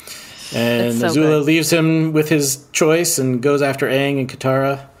 And so Azula good. leaves him with his choice and goes after Aang and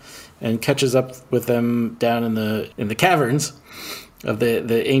Katara and catches up with them down in the caverns of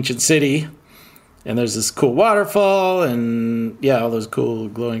the ancient city. And there's this cool waterfall and, all those cool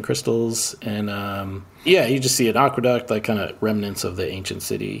glowing crystals. And, you just see an aqueduct, like kind of remnants of the ancient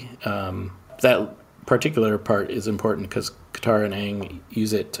city. That particular part is important because Katara and Aang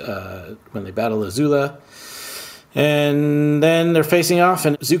use it when they battle Azula. And then they're facing off,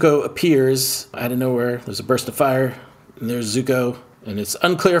 and Zuko appears out of nowhere. There's a burst of fire, and there's Zuko. And it's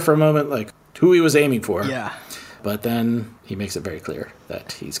unclear for a moment, like, who he was aiming for. Yeah. But then he makes it very clear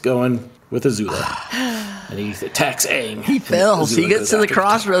that he's going with Azula. And he attacks Aang. He fails. He gets to the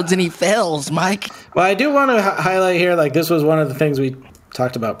crossroads and he fails, Mike. Well, I do want to highlight here, like, this was one of the things we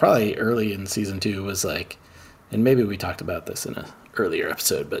talked about probably early in season 2 was like, and maybe we talked about this in an earlier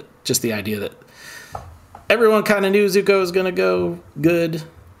episode, but just the idea that everyone kind of knew Zuko was going to go good,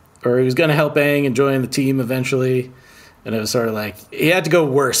 or he was going to help Aang and join the team eventually. And it was sort of like, he had to go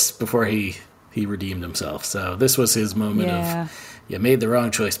worse before he redeemed himself. So this was his moment of, you made the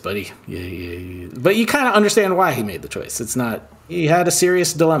wrong choice, buddy. But you kind of understand why he made the choice. It's not, he had a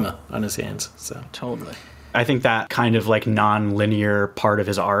serious dilemma on his hands. So Totally. I think that kind of like non-linear part of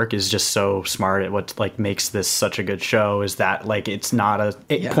his arc is just so smart at what like makes this such a good show is that like it's not a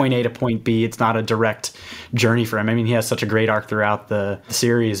point A to point B. It's not a direct journey for him. I mean, he has such a great arc throughout the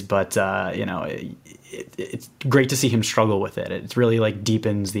series, but it's great to see him struggle with it. It really like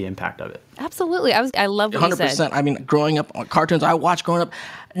deepens the impact of it. Absolutely. I love what 100%. you said. I mean, growing up on cartoons I watched growing up,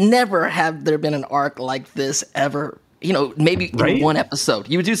 never have there been an arc like this ever. You know, maybe in one episode.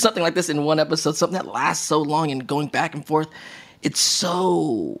 You would do something like this in one episode, something that lasts so long and going back and forth. It's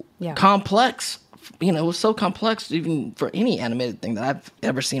so complex. You know, it was so complex even for any animated thing that I've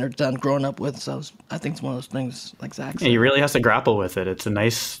ever seen or done growing up with. So I think it's one of those things like Zach said. Yeah, he really has to grapple with it. It's a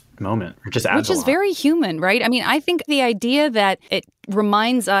nice moment. It just adds Which is very human, right? I mean, I think the idea that it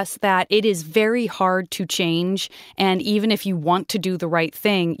reminds us that it is very hard to change. And even if you want to do the right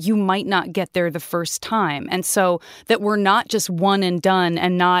thing, you might not get there the first time. And so that we're not just one and done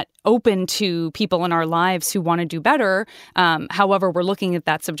and not open to people in our lives who want to do better. However, we're looking at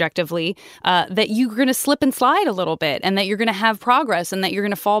that subjectively, that you're going to slip and slide a little bit and that you're going to have progress and that you're going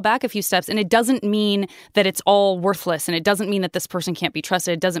to fall back a few steps. And it doesn't mean that it's all worthless. And it doesn't mean that this person can't be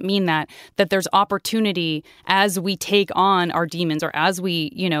trusted. It doesn't mean that there's opportunity as we take on our demons or as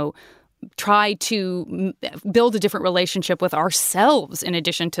we, try to build a different relationship with ourselves in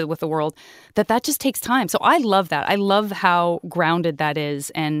addition to with the world, that just takes time. So I love that. I love how grounded that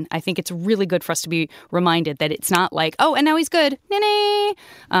is. And I think it's really good for us to be reminded that it's not like, oh, and now he's good.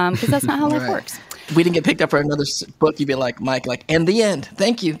 Because that's not how life works. If we didn't get picked up for another book, you'd be like, Mike, like, and the end.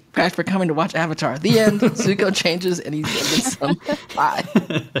 Thank you, Crash, for coming to watch Avatar. The end. Zuko changes and he gets some pie.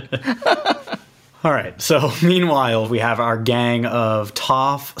 All right. So meanwhile, we have our gang of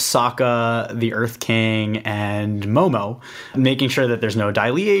Toph, Sokka, the Earth King, and Momo, making sure that there's no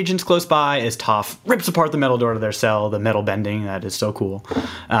Dai Li agents close by as Toph rips apart the metal door to their cell, the metal bending. That is so cool.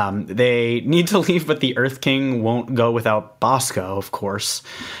 They need to leave, but the Earth King won't go without Bosco, of course.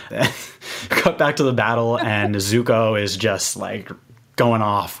 Cut back to the battle, and Zuko is just like going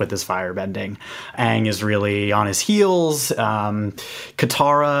off with his firebending. Aang is really on his heels.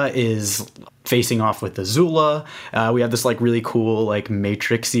 Katara is facing off with Azula. We have this like really cool like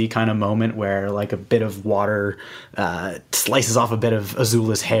Matrixy kind of moment where like a bit of water slices off a bit of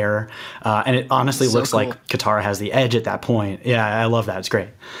Azula's hair, and it honestly looks like Katara has the edge at that point. Yeah, I love that. It's great.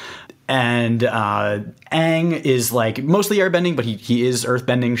 And Aang is like mostly airbending, but he is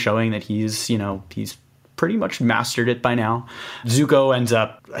earthbending, showing that he's pretty much mastered it by now. Zuko ends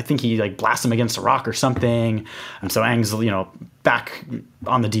up, I think he like blasts him against a rock or something. And so Aang's, back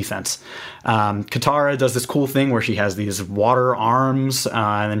on the defense. Katara does this cool thing where she has these water arms,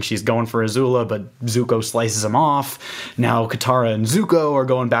 and then she's going for Azula, but Zuko slices him off. Now Katara and Zuko are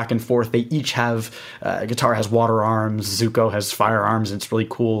going back and forth. They each have, Katara has water arms, Zuko has fire arms, and it's really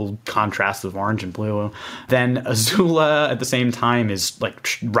cool contrast of orange and blue. Then Azula at the same time is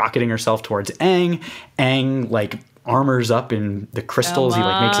like rocketing herself towards Aang. Aang like armors up in the crystals. He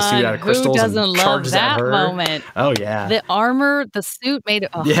like makes a suit out of crystals and charges at her. Moment. Oh yeah, the armor, the suit made.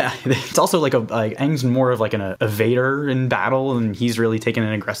 Oh. Yeah, it's also like Aang's more of like an evader in battle, and he's really taking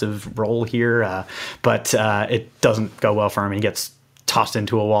an aggressive role here. But it doesn't go well for him, and he gets tossed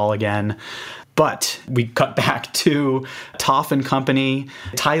into a wall again. But we cut back to Toph and company.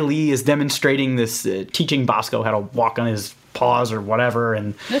 Ty Lee is demonstrating this, teaching Bosco how to walk on his paws or whatever,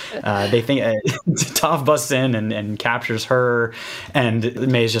 and they think Toph busts in and captures her, and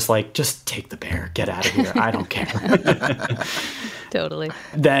May's just like, just take the bear, get out of here, I don't care. Totally.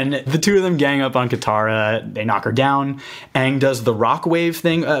 Then the two of them gang up on Katara. They knock her down. Aang does the rock wave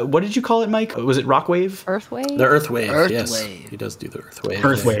thing. What did you call it, Mike? Was it rock wave? Earth wave? The earth wave, yes. Wave. He does do the earth wave.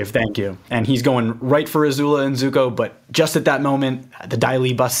 Earth wave, thank you. And he's going right for Azula and Zuko, but just at that moment, the Dai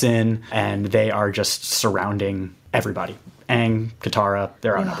Li busts in, and they are just surrounding everybody. Aang, Katara,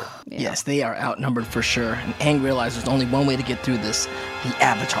 they're outnumbered. Yeah. Yes, they are outnumbered for sure. And Aang realizes there's only one way to get through this, the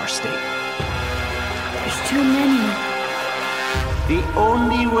Avatar state. There's too many. The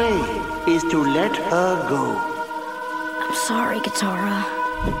only way is to let her go. I'm sorry, Katara.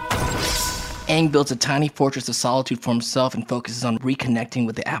 Aang builds a tiny fortress of solitude for himself and focuses on reconnecting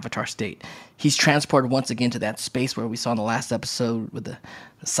with the Avatar state. He's transported once again to that space where we saw in the last episode with the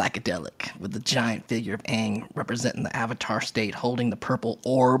psychedelic, with the giant figure of Aang representing the Avatar state, holding the purple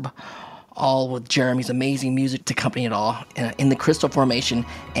orb, all with Jeremy's amazing music to accompany it all. In the crystal formation,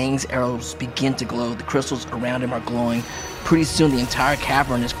 Aang's arrows begin to glow. The crystals around him are glowing. Pretty soon, the entire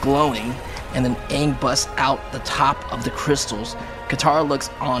cavern is glowing, and then Aang busts out the top of the crystals. Katara looks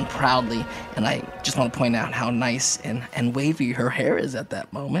on proudly, and I just want to point out how nice and wavy her hair is at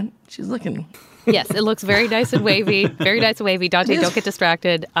that moment. She's looking... Yes, it looks very nice and wavy. Very nice and wavy. Dante, don't get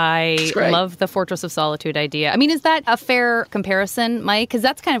distracted. I love the Fortress of Solitude idea. I mean, is that a fair comparison, Mike? Because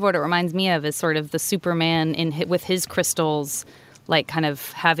that's kind of what it reminds me of, is sort of the Superman with his crystals, like kind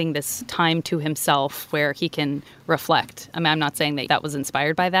of having this time to himself where he can reflect. I mean, I'm not saying that was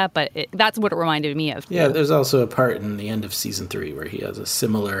inspired by that, but that's what it reminded me of. Yeah, there's also a part in the end of season 3 where he has a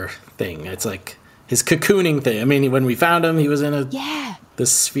similar thing. It's like his cocooning thing. I mean, when we found him, he was in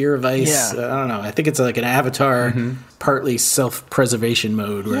this sphere of ice. Yeah. I don't know. I think it's like an Avatar, partly self-preservation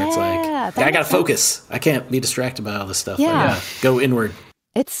mode where it's like, I gotta focus. I can't be distracted by all this stuff. Yeah. I gotta go inward.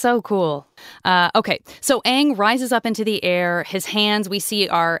 It's so cool. Okay, so Aang rises up into the air. His hands, we see,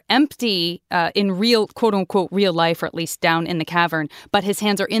 are empty in real, quote-unquote, real life, or at least down in the cavern. But his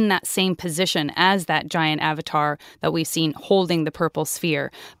hands are in that same position as that giant avatar that we've seen holding the purple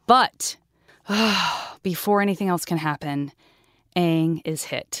sphere. But before anything else can happen, Aang is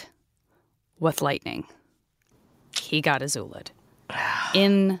hit with lightning. He got Azula'd.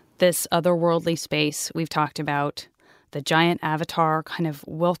 In this otherworldly space we've talked about, the giant avatar kind of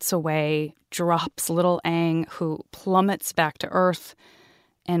wilts away, drops little Aang, who plummets back to Earth,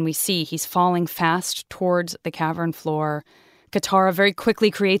 and we see he's falling fast towards the cavern floor. Katara very quickly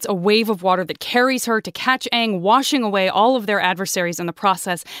creates a wave of water that carries her to catch Aang, washing away all of their adversaries in the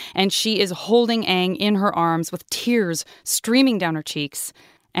process, and she is holding Aang in her arms with tears streaming down her cheeks.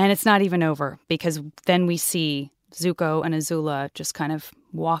 And it's not even over, because then we see Zuko and Azula just kind of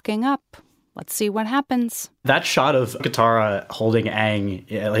walking up. Let's see what happens. That shot of Katara holding Aang,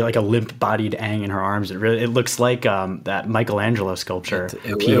 like a limp-bodied Aang in her arms, it looks like that Michelangelo sculpture.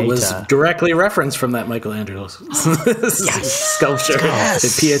 It was directly referenced from that Michelangelo sculpture.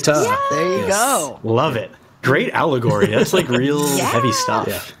 Yes. Pieta. Yes. There you go. Love it. Great allegory. That's like real heavy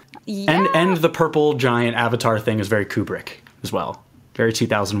stuff. Yeah. And the purple giant avatar thing is very Kubrick as well. Very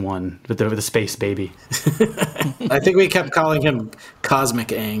 2001 with the space baby. I think we kept calling him Cosmic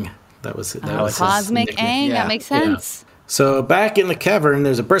Aang. That was Cosmic Aang. Yeah. That makes sense. Yeah. So back in the cavern,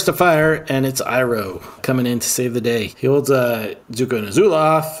 there's a burst of fire, and it's Iroh coming in to save the day. He holds Zuko and Azula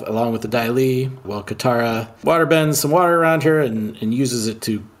off, along with the Dai Li, while Katara waterbends some water around her and uses it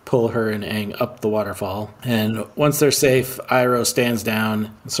to pull her and Aang up the waterfall. And once they're safe, Iroh stands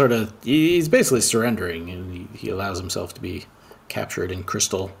down, he's basically surrendering, and he allows himself to be captured in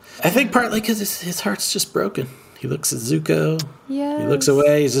crystal. I think partly because his heart's just broken. He looks at Zuko. Yes. He looks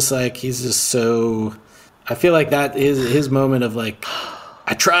away. He's just so... I feel like that is his moment of like,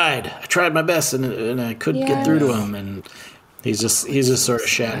 I tried my best and I couldn't get through to him. And he's just sort of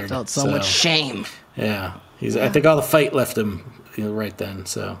shattered. I felt so much shame. Yeah. I think all the fight left him right then.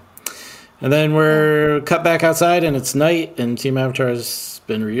 So, and then we're cut back outside and it's night and Team Avatar's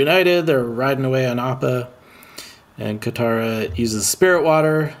been reunited. They're riding away on Appa. And Katara uses spirit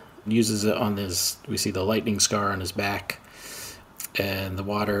water, uses it on we see the lightning scar on his back. And the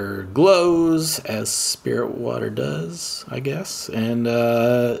water glows, as spirit water does, I guess. And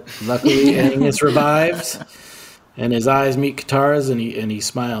luckily, Aang is revived. And his eyes meet Katara's, and he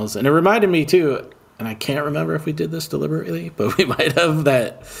smiles. And it reminded me, too, and I can't remember if we did this deliberately, but we might have,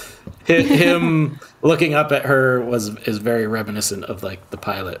 that him looking up at her is very reminiscent of, like, the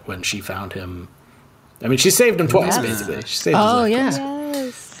pilot when she found him I mean, she saved him twice, basically. She saved his life.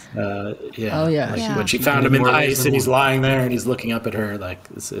 Yes. When she found him in the ice and he's lying there and he's looking up at her, like,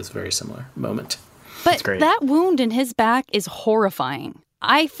 this is a very similar moment. But that wound in his back is horrifying.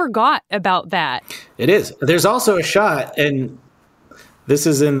 I forgot about that. It is. There's also a shot, and this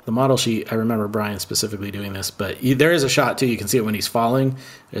is in the model sheet. I remember Brian specifically doing this, but there is a shot, too. You can see it when he's falling.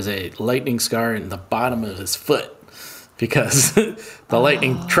 There's a lightning scar in the bottom of his foot because the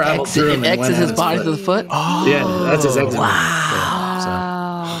lightning traveled through him and went his body to the foot? Oh. Yeah, that's his exit.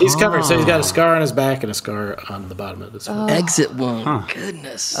 Wow. So he's covered. So he's got a scar on his back and a scar on the bottom of his foot. Exit wound. Huh.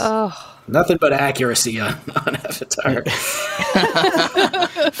 Goodness. Nothing but accuracy on Avatar.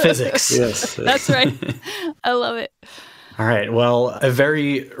 Physics. Yes. That's right. I love it. All right. Well, a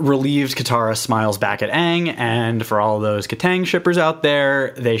very relieved Katara smiles back at Aang, and for all those Katang shippers out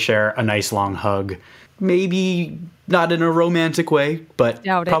there, they share a nice long hug. Maybe not in a romantic way, but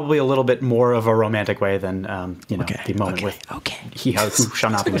probably a little bit more of a romantic way than the moment with he who shall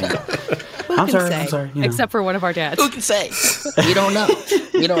not be named. I'm sorry. Except for one of our dads. Who can say? We don't know.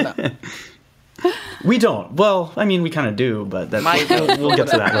 We don't. Well, I mean, we kind of do, but we'll get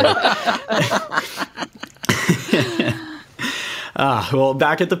to that later. Well,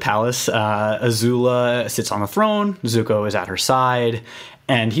 back at the palace, Azula sits on the throne. Zuko is at her side.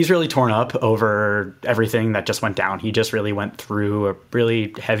 And he's really torn up over everything that just went down. He just really went through a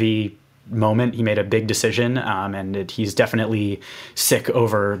really heavy moment. He made a big decision, and he's definitely sick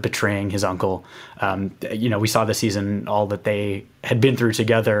over betraying his uncle. We saw this season all that they had been through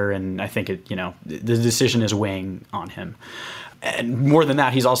together, and I think the decision is weighing on him. And more than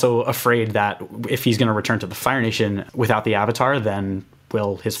that, he's also afraid that if he's going to return to the Fire Nation without the Avatar, then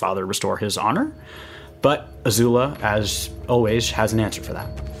will his father restore his honor? But Azula, as always, has an answer for that.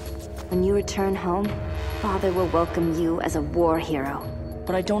 When you return home, Father will welcome you as a war hero.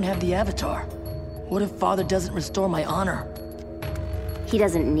 But I don't have the Avatar. What if Father doesn't restore my honor? He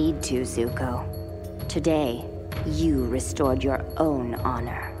doesn't need to, Zuko. Today, you restored your own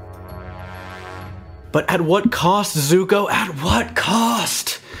honor. But at what cost, Zuko? At what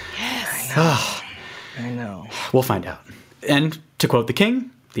cost? Yes. I know. We'll find out. And to quote the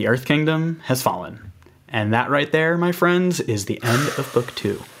king, the Earth Kingdom has fallen. And that right there, my friends, is the end of Book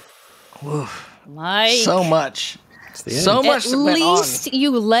 2. Oof. Mike. So much. So much At least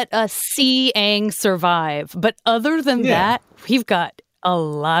you let us see Aang survive. But other than that, we've got a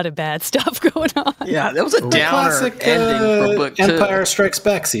lot of bad stuff going on. Yeah, that was a downer ending for Book 2. Empire Strikes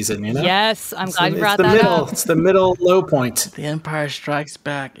Back season, Yes, I'm glad you brought that up. It's the middle low point. The Empire Strikes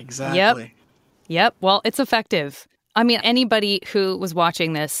Back, exactly. Yep. Well, it's effective. I mean, anybody who was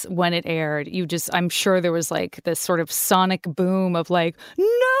watching this when it aired, I'm sure there was like this sort of sonic boom of like,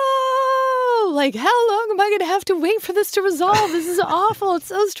 no, like how long am I going to have to wait for this to resolve? This is awful. It's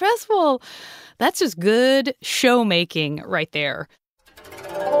so stressful. That's just good show making right there.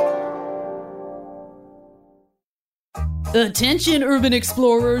 Attention, urban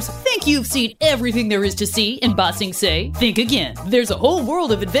explorers! Think you've seen everything there is to see in Ba Sing Se? Think again. There's a whole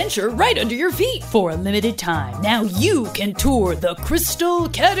world of adventure right under your feet for a limited time. Now you can tour the Crystal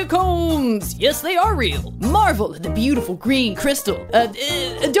Catacombs! Yes, they are real. Marvel at the beautiful green crystal.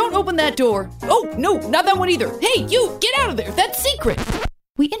 Don't open that door. Oh, no, not that one either. Hey, you, get out of there! That's secret!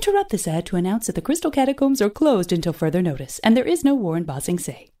 We interrupt this ad to announce that the Crystal Catacombs are closed until further notice, and there is no war in Ba Sing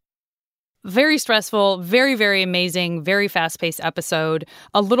Se. Very stressful, very, very amazing, very fast-paced episode.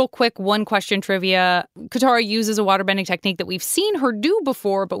 A little quick one-question trivia. Katara uses a waterbending technique that we've seen her do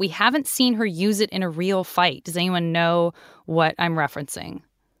before, but we haven't seen her use it in a real fight. Does anyone know what I'm referencing?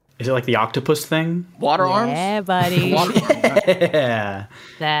 Is it like the octopus thing? Water arms? Yeah, buddy. Yeah.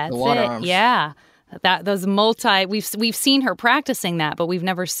 That's the water it. arms. Yeah. We've seen her practicing that, but we've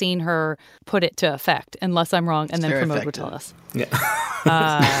never seen her put it to effect, unless I'm wrong, and then Pramod would tell us. Yeah.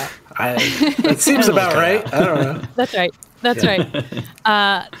 That seems about right. I don't know. That's right.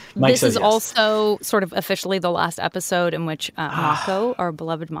 This is also sort of officially the last episode in which Mako, our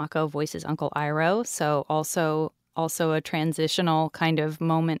beloved Mako, voices Uncle Iroh. So also a transitional kind of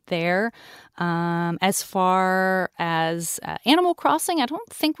moment there. As far as Animal Crossing, I don't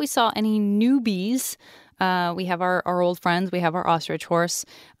think we saw any newbies. We have our old friends. We have our ostrich horse.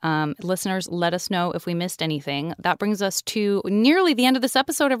 Listeners, let us know if we missed anything. That brings us to nearly the end of this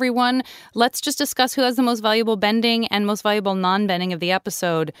episode, everyone. Let's just discuss who has the most valuable bending and most valuable non-bending of the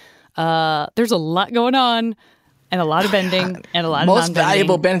episode. There's a lot going on, and a lot of bending, and a lot of non-bending. Most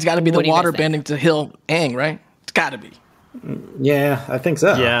valuable bending's got to be the water bending to heal Aang, right? It's got to be. Yeah, I think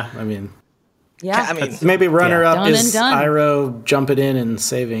so. Yeah. I mean, maybe runner-up is Iroh jumping in and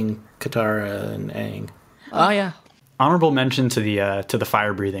saving Katara and Aang. Oh yeah. Honorable mention to the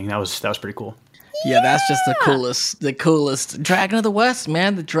fire breathing. That was pretty cool. Yeah, that's just the coolest. Dragon of the West,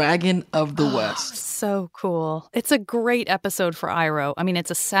 man. The Dragon of the West. So cool. It's a great episode for Iroh. I mean,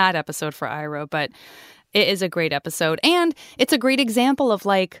 it's a sad episode for Iroh, but it is a great episode. And it's a great example of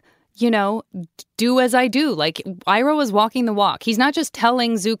like, you know, do as I do. Like, Iroh is walking the walk. He's not just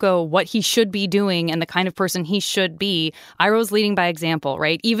telling Zuko what he should be doing and the kind of person he should be. Iroh's leading by example,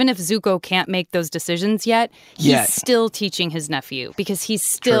 right? Even if Zuko can't make those decisions yet, he's still teaching his nephew because he's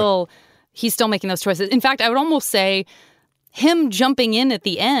still making those choices. In fact, I would almost say him jumping in at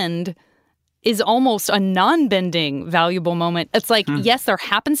the end is almost a non-bending valuable moment. It's like, yes, there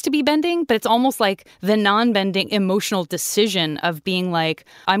happens to be bending, but it's almost like the non-bending emotional decision of being like,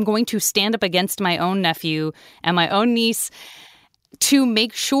 I'm going to stand up against my own nephew and my own niece to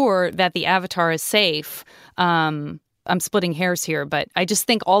make sure that the Avatar is safe. I'm splitting hairs here, but I just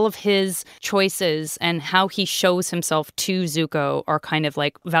think all of his choices and how he shows himself to Zuko are kind of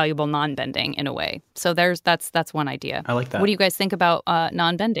like valuable non-bending in a way. So that's one idea. I like that. What do you guys think about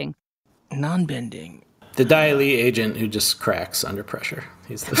non-bending? Non-bending. The Dai Li agent who just cracks under pressure.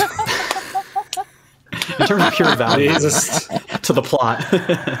 He's the in terms of pure value to the plot.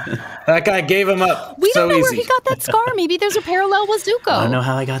 That guy gave him up. We so don't know easy. where he got that scar. Maybe there's a parallel with Zuko. I don't know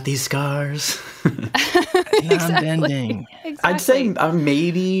how I got these scars. Non-bending. Exactly. I'd say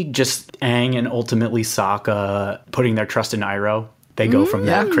maybe just Aang and ultimately Sokka putting their trust in Iroh. They go from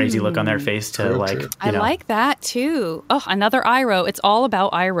that crazy look on their face to True. I like that too. Oh, another Iroh. It's all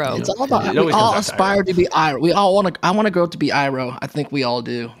about Iroh. It's all about. We all aspire to be Iroh. We all want to. I want to grow up to be Iroh. I think we all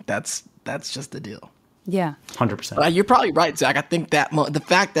do. That's just the deal. Yeah, 100%. You're probably right, Zach. I think that the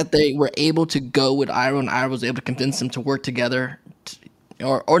fact that they were able to go with Iroh and Iroh was able to convince them to work together,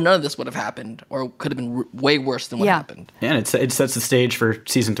 or none of this would have happened, or could have been way worse than what happened. Yeah, and it sets the stage for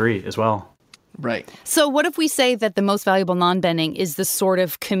season 3 as well. Right. So what if we say that the most valuable non-bending is the sort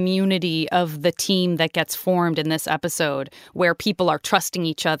of community of the team that gets formed in this episode where people are trusting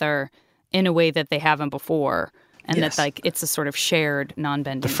each other in a way that they haven't before, and that like it's a sort of shared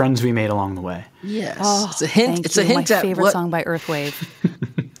non-bending. The friends we made along the way. Yes. Oh, it's a hint. It's a hint my at favorite song by Earthwave.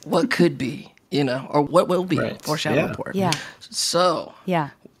 What could be, or what will be. Right. Foreshadow report. Yeah. So. Yeah.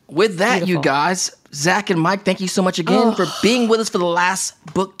 With that, Beautiful. you guys, Zach and Mike, thank you so much again for being with us for the last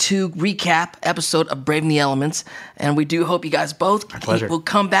Book 2 recap episode of Braving the Elements. And we do hope you guys both will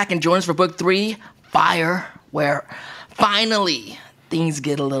come back and join us for Book 3, Fire, where finally things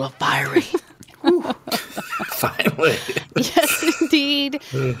get a little fiery. Finally. Yes, indeed.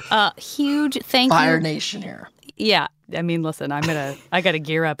 Huge thank you. Fire Nation here. Yeah. I mean, listen, I got to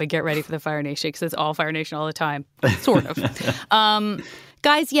gear up and get ready for the Fire Nation because it's all Fire Nation all the time. Sort of.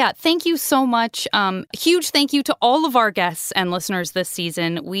 Guys, yeah, thank you so much. Huge thank you to all of our guests and listeners this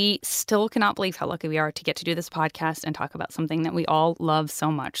season. We still cannot believe how lucky we are to get to do this podcast and talk about something that we all love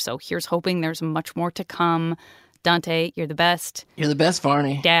so much. So here's hoping there's much more to come. Dante, you're the best. You're the best,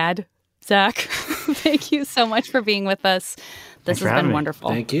 Varney. Dad, Zach, thank you so much for being with us. This has been wonderful.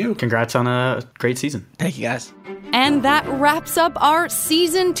 Thank you. Congrats on a great season. Thank you, guys. And that wraps up our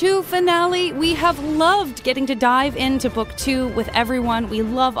Season 2 finale. We have loved getting to dive into Book 2 with everyone. We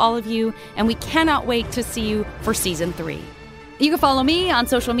love all of you, and we cannot wait to see you for Season 3. You can follow me on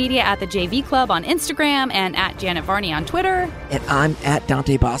social media at the JV Club on Instagram and at Janet Varney on Twitter. And I'm at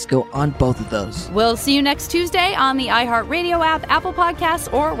Dante Bosco on both of those. We'll see you next Tuesday on the iHeartRadio app, Apple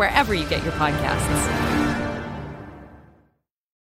Podcasts, or wherever you get your podcasts.